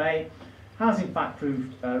open debate has in fact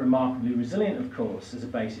proved remarkably resilient, of course, as a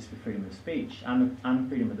basis for freedom of speech and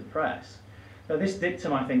freedom of the press. Though this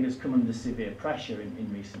dictum, I think, has come under severe pressure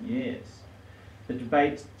in recent years. The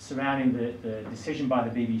debate surrounding the decision by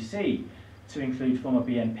the BBC to include former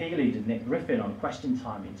BNP leader Nick Griffin on Question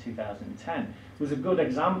Time in 2010 was a good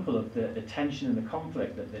example of the tension and the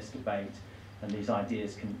conflict that this debate and these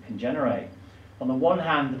ideas can generate. On the one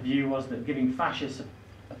hand, the view was that giving fascists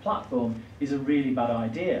a platform is a really bad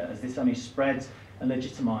idea, as this only spreads and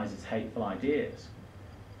legitimises hateful ideas.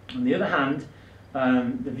 On the other hand,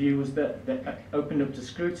 the view was that opened up to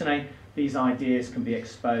scrutiny, these ideas can be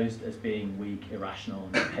exposed as being weak, irrational,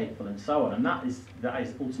 and hateful, and so on. And that is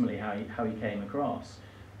ultimately how he came across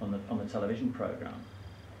on the television programme.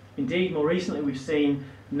 Indeed, more recently, we've seen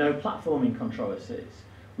no platforming controversies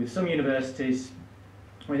within some universities,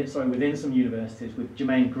 with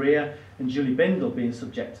Jermaine Greer and Julie Bindel being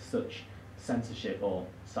subject to such censorship or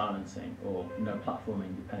silencing or no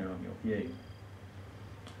platforming, depending on your view.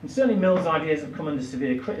 And certainly Mill's ideas have come under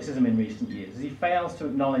severe criticism in recent years, as he fails to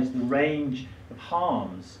acknowledge the range of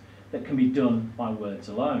harms that can be done by words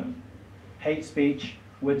alone. Hate speech,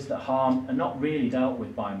 words that harm, are not really dealt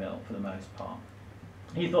with by Mill for the most part.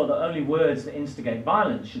 He thought that only words that instigate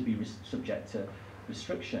violence should be subject to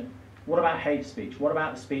restriction. What about hate speech? What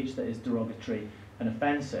about the speech that is derogatory and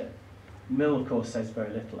offensive? Mill, of course, says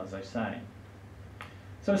very little, as I say.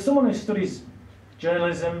 So as someone who studies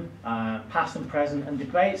journalism, past and present, and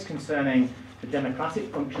debates concerning the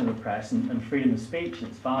democratic function of the press and freedom of speech,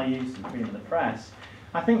 its values, and freedom of the press,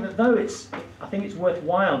 I think that I think it's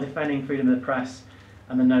worthwhile defending freedom of the press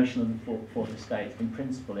and the notion of the fourth estate in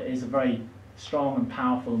principle. It is a very strong and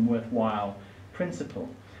powerful and worthwhile principle.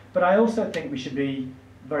 But I also think we should be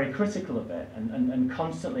very critical of it and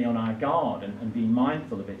constantly on our guard and be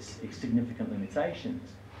mindful of its significant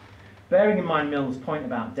limitations. Bearing in mind Mill's point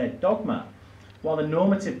about dead dogma, while the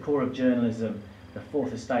normative core of journalism, the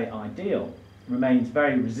fourth estate ideal, remains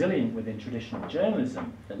very resilient within traditional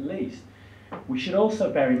journalism, at least, we should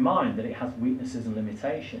also bear in mind that it has weaknesses and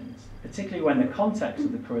limitations, particularly within the context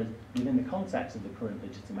of the current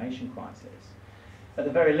legitimation crisis. At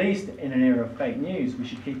the very least, in an era of fake news, we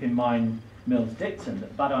should keep in mind Mill's dictum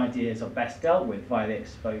that bad ideas are best dealt with via the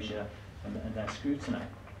exposure and their scrutiny.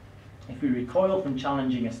 If we recoil from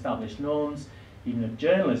challenging established norms, even of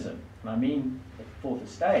journalism, and I mean the fourth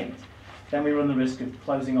estate, then we run the risk of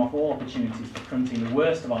closing off all opportunities for confronting the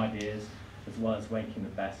worst of ideas, as well as making the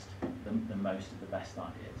most of the best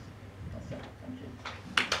ideas. That's it. Thank you.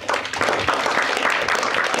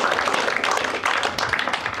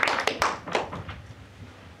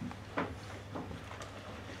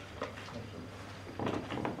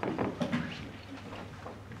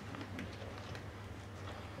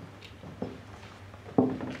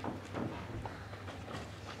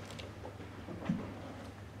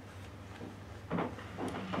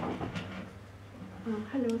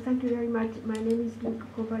 Hello, thank you very much. My name is Ginko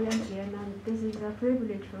Kobayashi, and this is a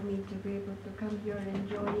privilege for me to be able to come here and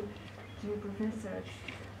join two professors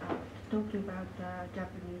talking about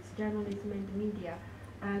Japanese journalism and media.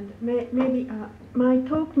 And maybe my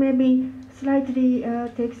talk maybe slightly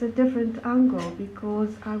takes a different angle,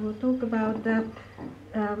 because I will talk about the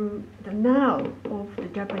now of the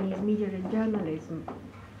Japanese media and journalism.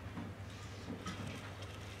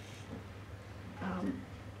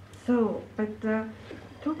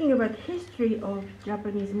 Talking about history of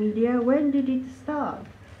Japanese media, when did it start?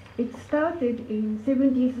 It started in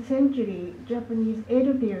 17th century Japanese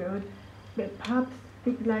Edo period, perhaps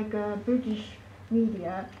like British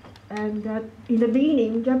media, and in the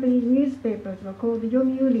beginning Japanese newspapers were called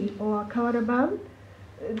Yomiuri or Kawaraban.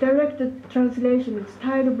 Direct translation is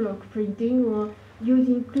title block printing or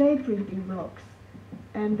using clay printing blocks.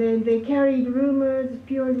 And then they carried rumors,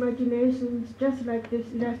 pure imaginations, just like this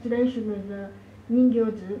illustration of the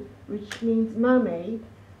ningyozu, which means mermaid,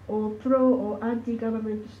 or pro or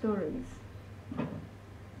anti-government stories.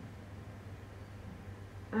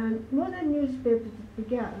 And modern newspapers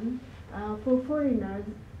began for foreigners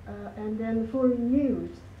and then foreign news.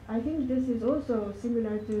 I think this is also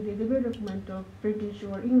similar to the development of British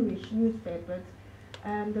or English newspapers.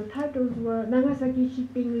 And the titles were Nagasaki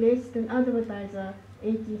Shipping List and Advertiser,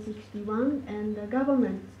 1861, and the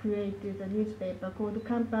government created a newspaper called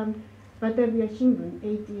Kanpan Batavia Shimbun,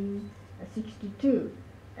 1862.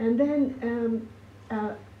 And then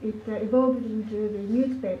it evolved into the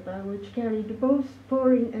newspaper, which carried both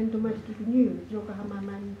foreign and domestic news, Yokohama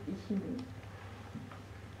Mainichi Shimbun.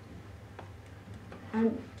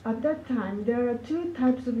 And at that time, there are two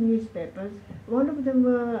types of newspapers. One of them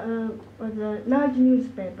was large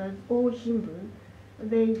newspapers, all shimbun.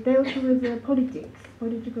 They dealt with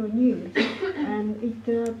political news, and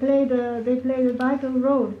they played a vital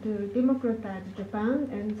role to democratize Japan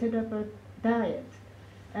and set up a diet.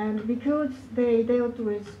 And because they dealt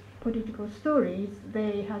with political stories,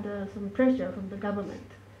 they had some pressure from the government.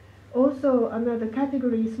 Also, another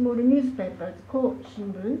category is smaller newspapers called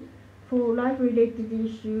shimbun, for life-related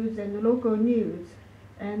issues and local news.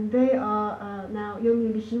 And they are now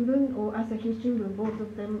Yomiuri Shimbun or Asahi Shimbun. Both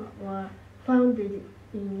of them were founded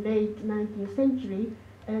in late 19th century,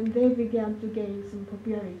 and they began to gain some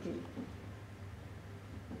popularity.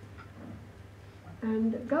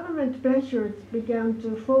 And government pressures began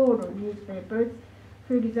to fall on newspapers.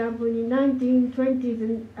 For example, in 1920s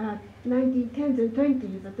and 1910s and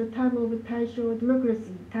 20s, at the time of the Taisho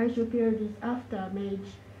democracy, Taisho period is after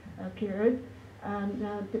Meiji period, and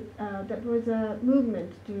that was a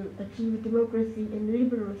movement to achieve democracy and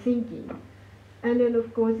liberal thinking. And then,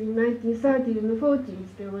 of course, in 1930s and 40s,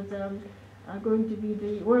 there was going to be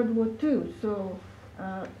the World War II, so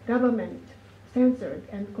government censored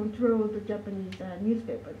and controlled the Japanese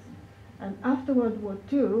newspapers. And after World War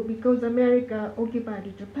II, because America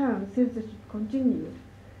occupied Japan, censorship continued.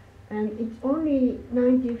 And it's only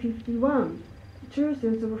 1951, true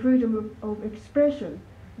sense of freedom of expression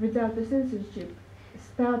without the censorship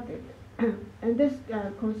started. And this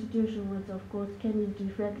constitution was, of course, came into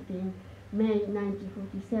effect in May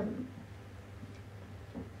 1947.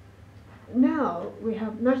 Now we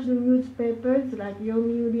have national newspapers like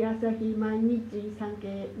Yomiuri, Asahi, Mainichi,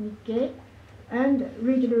 Sankei, Nikkei, and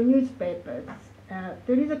regional newspapers.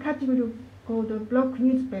 There is a category called block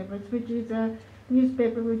newspapers, which is a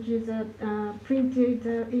newspaper which is printed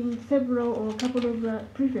in several or a couple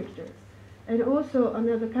of prefectures. And also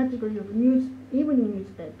another category of evening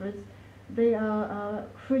newspapers. They are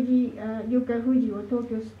Yuka Fuji or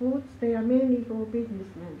Tokyo Sports. They are mainly for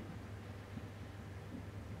businessmen.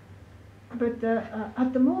 But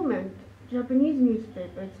at the moment, Japanese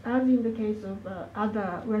newspapers, as in the case of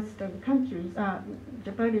other Western countries,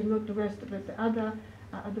 Japan is not the West, but the other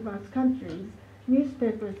advanced countries,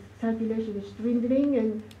 newspapers circulation is dwindling,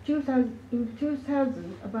 and in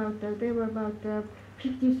 2000, there were about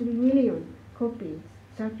 53 million copies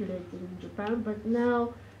circulating in Japan, but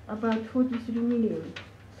now about 43 million.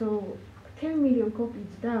 So 10 million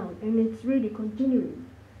copies down, and it's really continuing.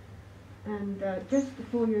 And just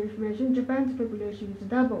for your information, Japan's population is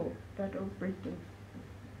double that of Britain.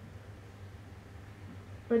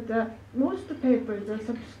 But most papers are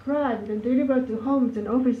subscribed and delivered to homes and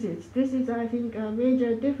offices. This is, I think, a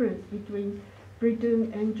major difference between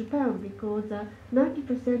Britain and Japan, because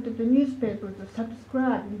 90% of the newspapers are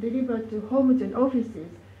subscribed and delivered to homes and offices.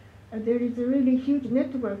 There is a really huge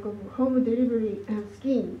network of home delivery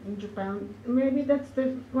scheme in Japan. Maybe that's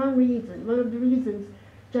the one reason. One of the reasons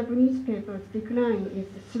Japanese papers decline is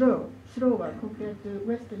slower compared to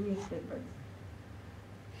Western newspapers.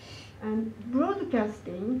 And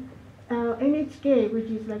broadcasting, NHK, which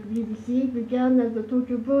is like BBC, began as a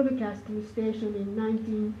Tokyo Broadcasting Station in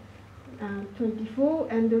 1924,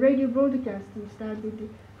 and the radio broadcasting started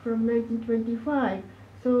from 1925.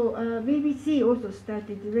 So BBC also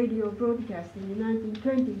started radio broadcasting in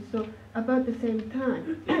 1920, so about the same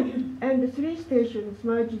time. And the three stations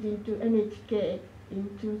merged into NHK in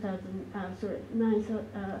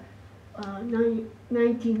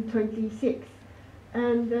 1926.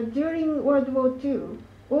 And during World War II,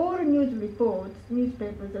 all news reports,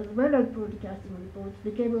 newspapers as well as broadcasting reports,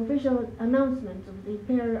 became official announcements of the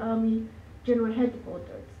Imperial Army General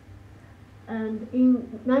Headquarters. And in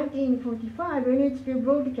 1945, NHK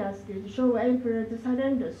broadcasted Showa Emperor's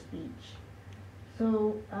surrender speech.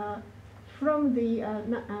 So from the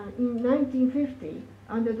in 1950,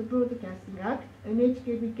 under the Broadcasting Act,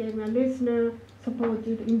 NHK became a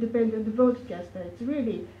listener-supported independent broadcaster. It's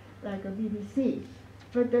really like a BBC.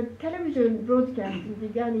 But the television broadcasting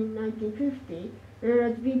began in 1950,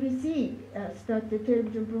 whereas BBC started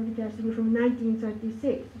television broadcasting from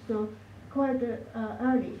 1936, so quite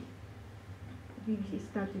early. BBC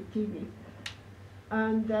started TV.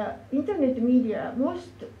 And internet media,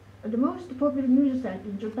 the most popular news site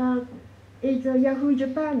in Japan is a Yahoo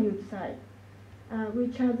Japan news site,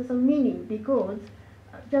 which has some meaning because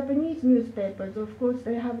Japanese newspapers, of course,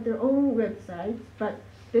 they have their own websites, but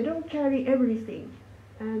they don't carry everything.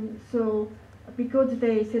 And so, because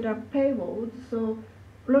they set up paywalls, so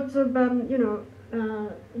lots of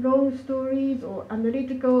long stories or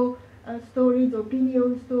analytical stories,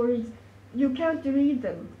 opinion stories, you can't read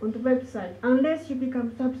them on the website unless you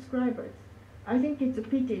become subscribers. I think it's a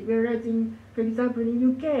pity, whereas for example, in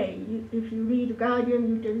UK, if you read Guardian,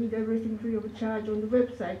 you can read everything free of charge on the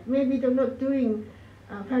website. Maybe they're not doing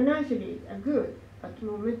financially good at the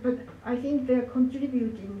moment, but I think they're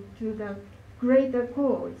contributing to the greater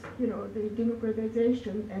cause, the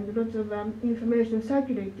democratization and lots of information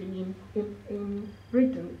circulating in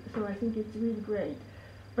Britain. So I think it's really great.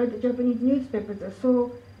 But the Japanese newspapers are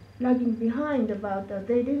so lagging behind about that.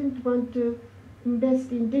 They didn't want to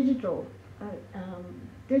invest in digital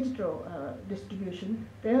distribution.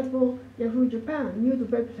 Therefore, Yahoo Japan news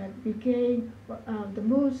website became the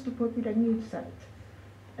most popular news site.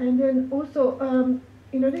 And then also,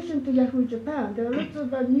 in addition to Yahoo Japan, there are lots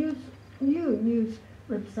of new news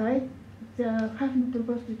websites. The Huffington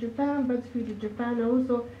Post Japan, BuzzFeed Japan,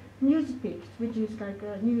 also NewsPicks, which is like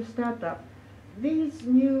a new startup. These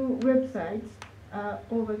new websites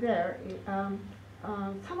over there,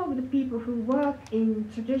 some of the people who work in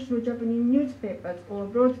traditional Japanese newspapers or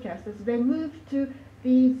broadcasters, they moved to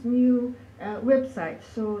these new websites.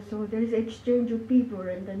 So there is exchange of people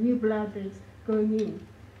and the new blood is going in.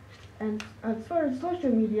 And as far as social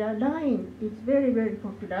media, LINE is very, very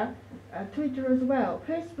popular. Twitter as well.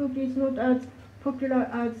 Facebook is not as popular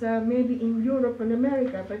as maybe in Europe and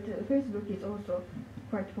America, but Facebook is also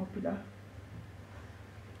quite popular.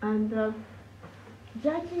 And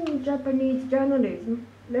judging Japanese journalism,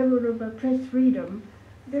 level of press freedom,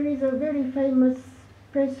 there is a very famous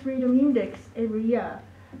press freedom index every year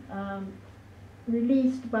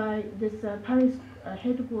released by this Paris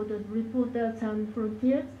headquartered Reporters Sans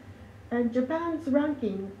Frontières, and Japan's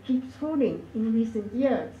ranking keeps falling in recent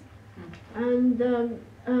years. And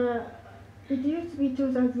it used to be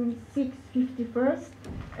 2006 51st,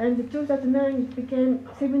 and in 2009 it became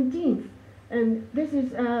 17th. And this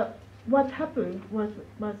is what happened was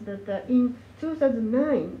that in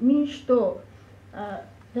 2009, Minshito,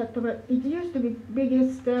 it used to be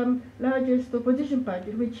biggest, largest opposition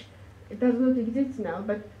party, which does not exist now,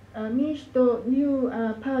 but Minshito new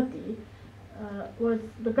party was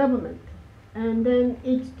the government. And then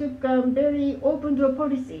it took very open door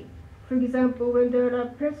policy. For example, when there are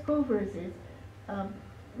press conferences,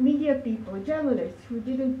 media people, journalists who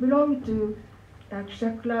didn't belong to記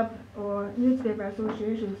者 club or newspaper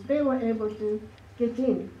associations, they were able to get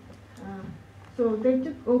in. So they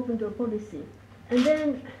took open door policy. And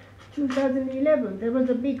then 2011, there was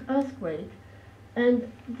a big earthquake.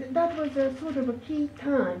 And that was a sort of a key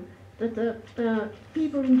time that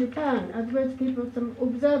people in Japan, as well as people, some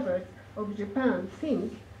observers of Japan,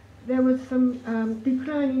 think there was some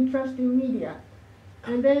decline in trust in media.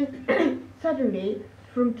 And then suddenly,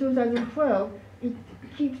 from 2012, it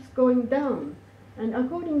keeps going down. And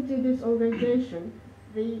according to this organization,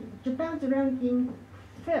 Japan's ranking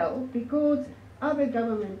fell because other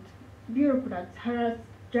government bureaucrats harass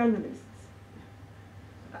journalists.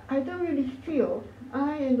 I don't really feel,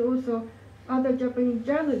 I and also other Japanese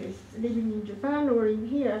journalists living in Japan or in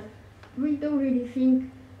here, we don't really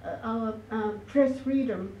think our press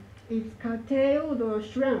freedom is curtailed or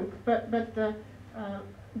shrunk, but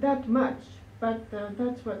that much. but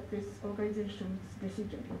that's what this organization's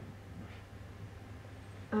decision.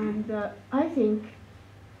 And I think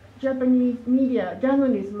Japanese media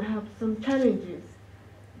journalism have some challenges.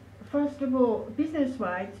 First of all,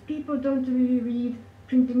 business-wise, people don't really read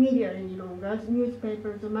print media any longer,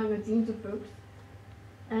 newspapers or magazines or books.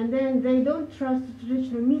 And then they don't trust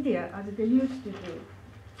traditional media as they used to do.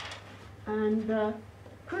 And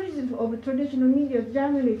criticism of traditional media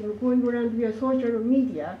journalism going around via social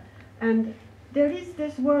media. And there is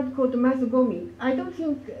this word called masagomi. I don't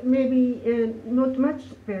think maybe not much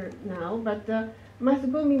there now, but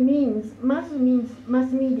masagomi means mass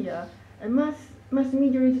media, and mass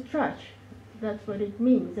media is trash. That's what it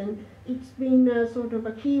means, and it's been sort of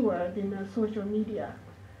a keyword in social media.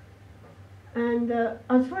 And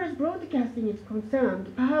as far as broadcasting is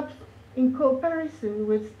concerned, perhaps in comparison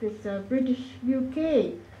with this British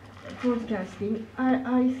UK broadcasting,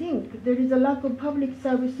 I think there is a lack of public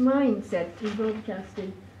service mindset in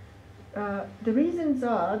broadcasting. The reasons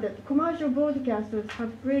are that commercial broadcasters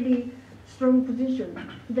have really strong position.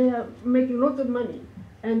 They are making lots of money,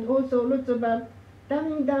 and also lots of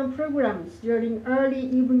dumbing down programs during early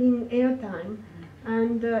evening airtime,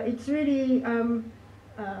 and it's really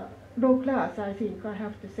low class, I think, I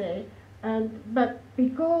have to say. But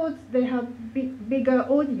because they have bigger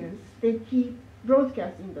audience, they keep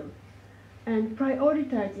broadcasting them and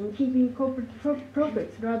prioritizing keeping corporate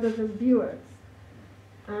profits rather than viewers.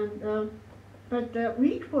 But the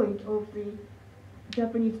weak point of the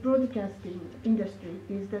Japanese broadcasting industry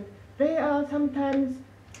is that they are sometimes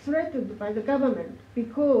threatened by the government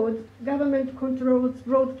because government controls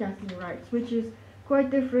broadcasting rights, which is quite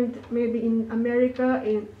different maybe in America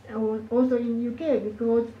or also in UK,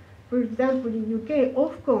 because, for example, in UK,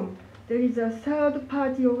 Ofcom, there is a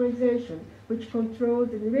third-party organization which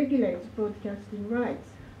controls and regulates broadcasting rights.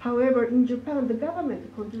 However, in Japan, the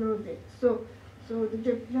government controls it. So the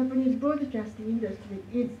Japanese broadcasting industry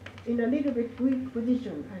is in a little bit weak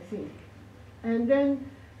position, I think. And then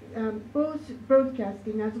both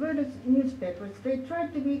broadcasting as well as newspapers, they try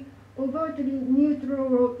to be overtly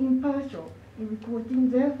neutral or impartial in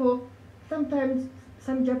reporting. Therefore, sometimes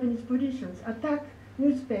some Japanese politicians attack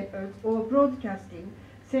newspapers or broadcasting,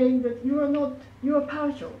 saying that you are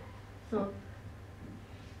partial. So,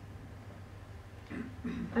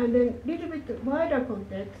 and then little bit wider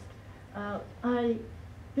context,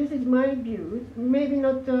 this is my view, maybe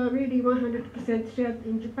not really 100% shared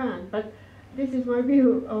in Japan, but this is my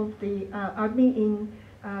view of the, I've been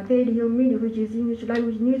in Daily Yomiuri, which is English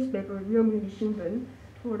language newspaper, Yomiuri Shimbun,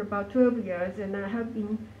 for about 12 years, and I have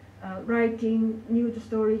been writing news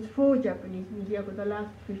stories for Japanese media for the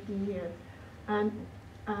last 15 years. And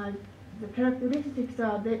the characteristics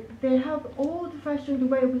are that they have old-fashioned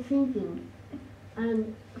way of thinking.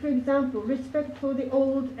 And for example, respect for the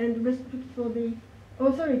old and respect for the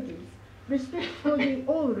authorities. Respect for the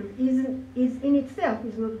old is in itself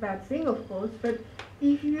is not a bad thing, of course, but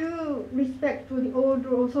if you respect for the old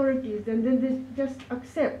authorities and then they just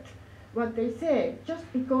accept what they say just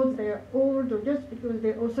because they are old or just because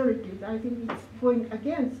they're authorities, I think it's going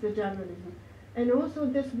against the journalism. And also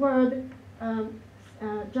this word,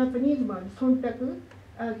 Japanese word, sontaku,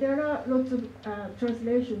 there are lots of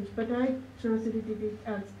translations, but I translated it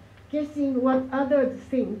as guessing what others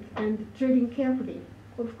think and treading carefully.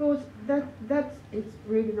 Of course, that is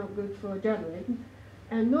really not good for journalism,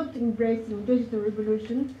 and not embracing digital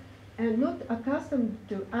revolution, and not accustomed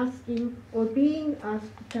to asking or being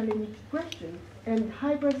asked challenging questions, and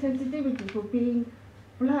hypersensitivity for being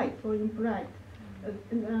polite or impolite.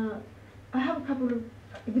 I have a couple of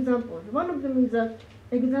examples. One of them is an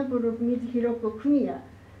example of Ms. Hiroko Kuniya.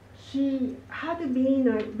 She had been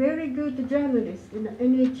a very good journalist in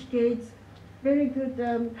NHK's very good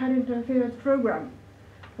current affairs program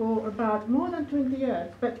for about more than 20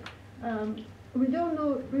 years, but we don't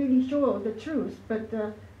know really sure the truth, but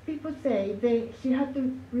people say she had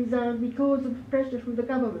to resign because of pressure from the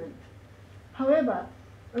government. However,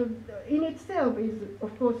 in itself is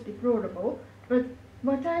of course deplorable, but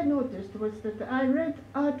what I noticed was that I read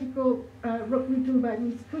article written by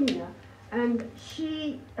Ms. Kuniya, and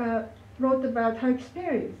she wrote about her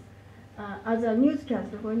experience as a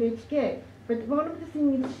newscaster for NHK. But one of the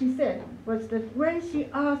things she said was that when she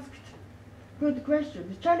asked good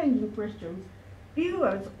questions, challenging questions,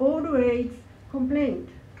 viewers always complained.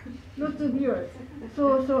 Lots of viewers.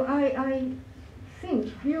 So I think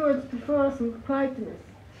viewers prefer some politeness.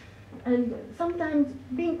 And sometimes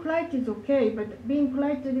being polite is okay, but being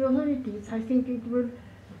polite to the authorities, I think it will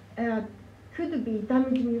could be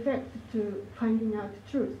damaging effect to finding out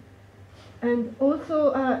the truth. And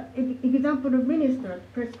also, example of minister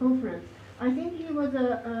at press conference. I think he was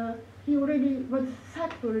he already was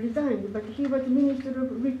sacked or resigned, but he was Minister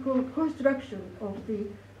of Reconstruction of the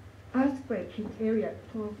earthquake hit area,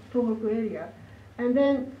 Tohoku area. And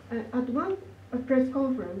then at one press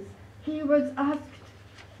conference, he was asked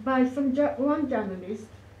by one journalist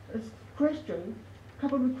a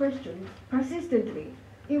couple of questions, persistently.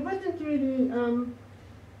 It wasn't really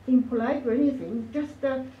impolite or anything, just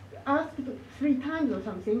asked 3 times or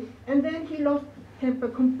something, and then he lost temper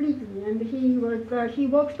completely, and he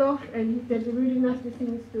walked off and he said really nasty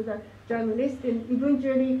things to the journalist, and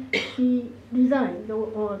eventually he resigned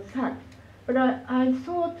or sacked. But I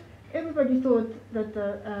thought, everybody thought that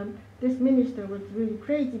this minister was really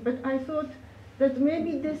crazy, but I thought that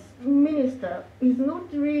maybe this minister is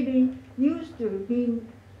not really used to being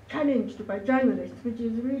challenged by journalists, which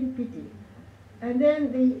is really pity. And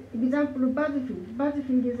then the example of BuzzFeed.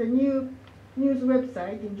 BuzzFeed is a new news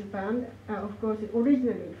website in Japan, of course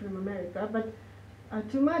originally from America, but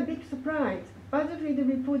to my big surprise, BuzzFeed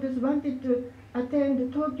reporters wanted to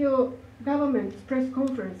attend Tokyo government's press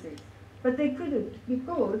conferences, but they couldn't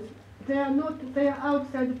because they are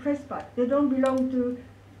outside the press part. They don't belong to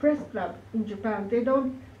press club in Japan.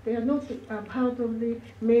 They are not part of the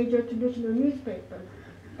major traditional newspaper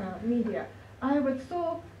media. I was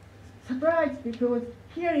so surprised because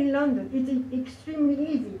here in London it's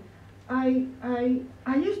extremely easy.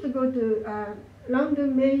 I used to go to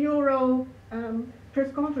London mayoral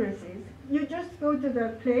press conferences. You just go to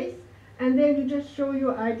the place and then you just show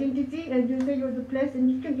your identity and you say you're the place and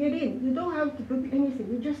you can get in. You don't have to book anything.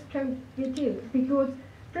 You just can get in because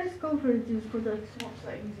press conferences for the... It's not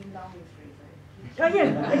like using Downing Street, Oh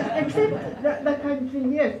yes, except that kind of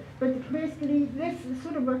thing, yes. But basically this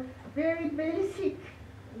sort of a very basic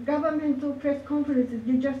governmental press conferences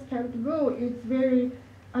you just can't go. It's very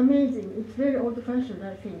amazing. It's very old-fashioned,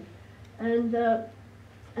 I think. And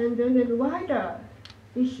then the wider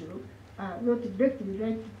issue, not directly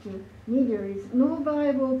related to media, is no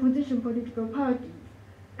viable opposition political parties.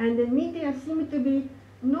 And the media seem to be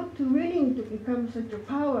not willing to become such a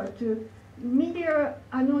power. Media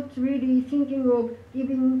are not really thinking of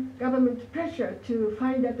giving government pressure to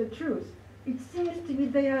find out the truth. It seems to be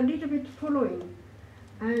they are a little bit following.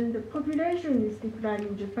 And the population is declining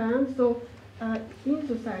in Japan, so in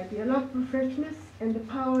society, a lot of freshness and the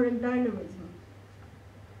power and dynamism.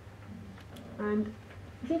 And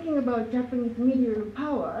thinking about Japanese media and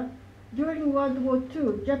power, during World War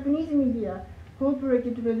II, Japanese media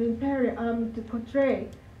cooperated with the Imperial Army to portray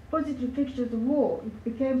positive pictures of war. It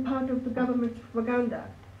became part of the government's propaganda.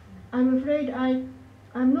 I'm afraid I'm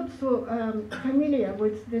not so familiar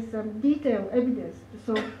with this detailed evidence,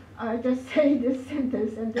 so I just say this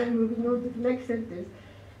sentence and then moving on to the next sentence,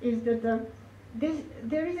 is that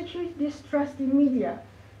there is a huge distrust in media.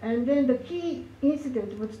 And then the key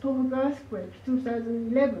incident was Tohoku earthquake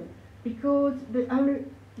 2011, because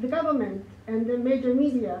the government and the major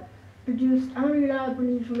media produced unreliable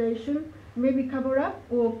information, maybe cover up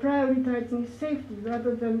or prioritizing safety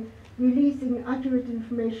rather than releasing accurate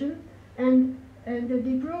information. And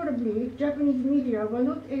deplorably, Japanese media were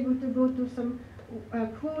not able to go to some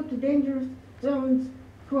quote dangerous zones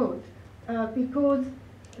quote because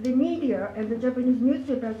the media and the Japanese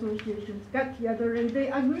newspaper associations got together and they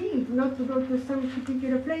agreed not to go to some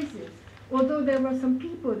particular places, although there were some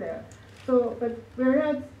people there. So, but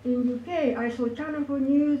whereas in UK, I saw Channel 4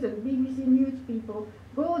 News and BBC News people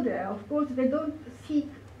go there. Of course, they don't seek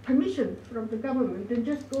permission from the government. They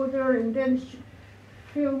just go there and then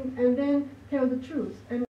film and then tell the truth.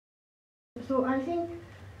 And so I think,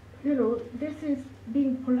 this is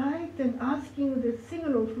being polite and asking the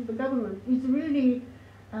signal from the government is really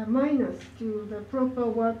minus to the proper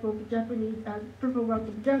work of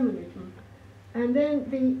journalism. And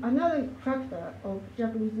then another factor of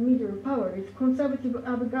Japanese media power is conservative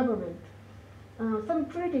Abe government. Some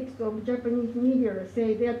critics of Japanese media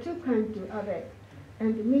say there are two kinds to Abe,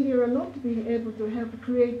 and the media are not being able to help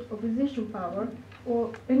create opposition power,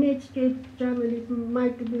 or NHK journalism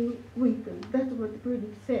might be weakened. That's what the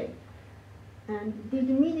critics say. And did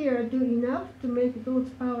the media do enough to make those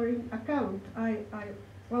power in account? I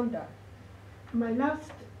wonder. My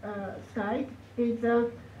last slide is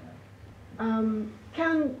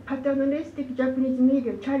can paternalistic Japanese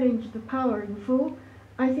media challenge the power in full?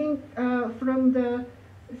 I think from the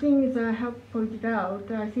things I have pointed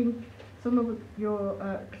out, I think some of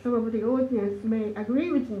the audience may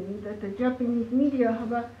agree with me that the Japanese media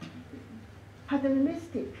have a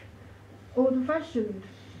paternalistic, old-fashioned,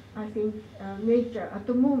 I think, nature at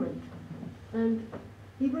the moment. And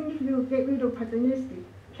even if you get rid of paternalistic,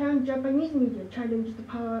 can Japanese media challenge the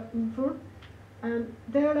power in full? And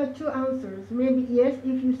there are two answers. Maybe yes,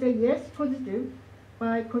 if you say yes, positive,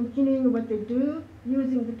 by continuing what they do,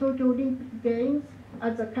 using the Tokyo Olympic Games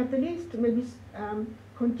as a catalyst, maybe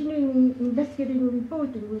continuing investigating and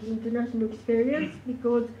reporting with international experience,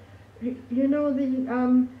 because you know the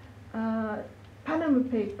Panama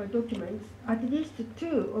paper documents, at least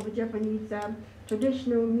 2 of Japanese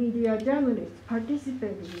traditional media journalists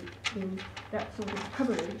participated in that sort of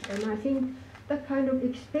coverage, and I think that kind of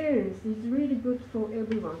experience is really good for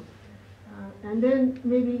everyone. And then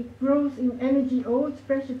maybe growth in NGOs,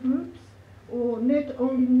 pressure groups, or not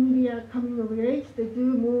only media coming of age, they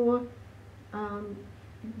do more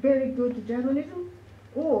very good journalism,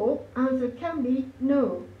 or answer can be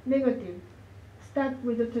no, negative. Start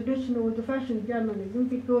with the traditional old-fashioned journalism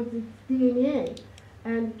because it's DNA,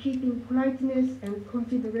 and keeping politeness and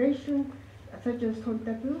consideration, such as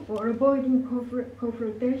kontaku, or avoiding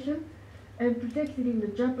confrontation, and protected in the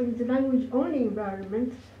Japanese language-only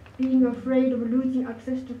environment, being afraid of losing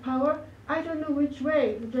access to power. I don't know which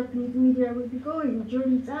way the Japanese media will be going,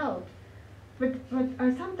 jury's out. But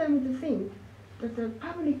I sometimes think that the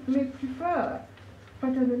public may prefer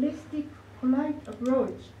paternalistic, polite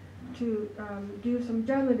approach to do some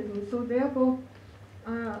journalism. So therefore,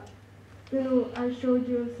 you know, I showed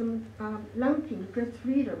you some ranking, press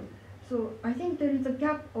freedom. So I think there is a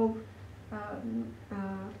gap of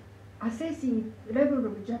assessing the level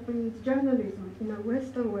of Japanese journalism in a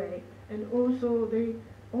Western way, and also the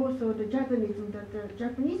journalism that the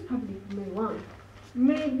Japanese public may want.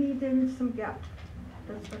 Maybe there is some gap.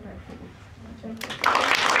 That's what I think. Thank you.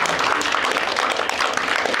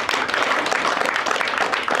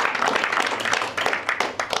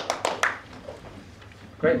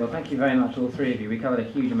 Great, well thank you very much all 3 of you. We covered a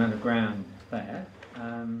huge amount of ground there.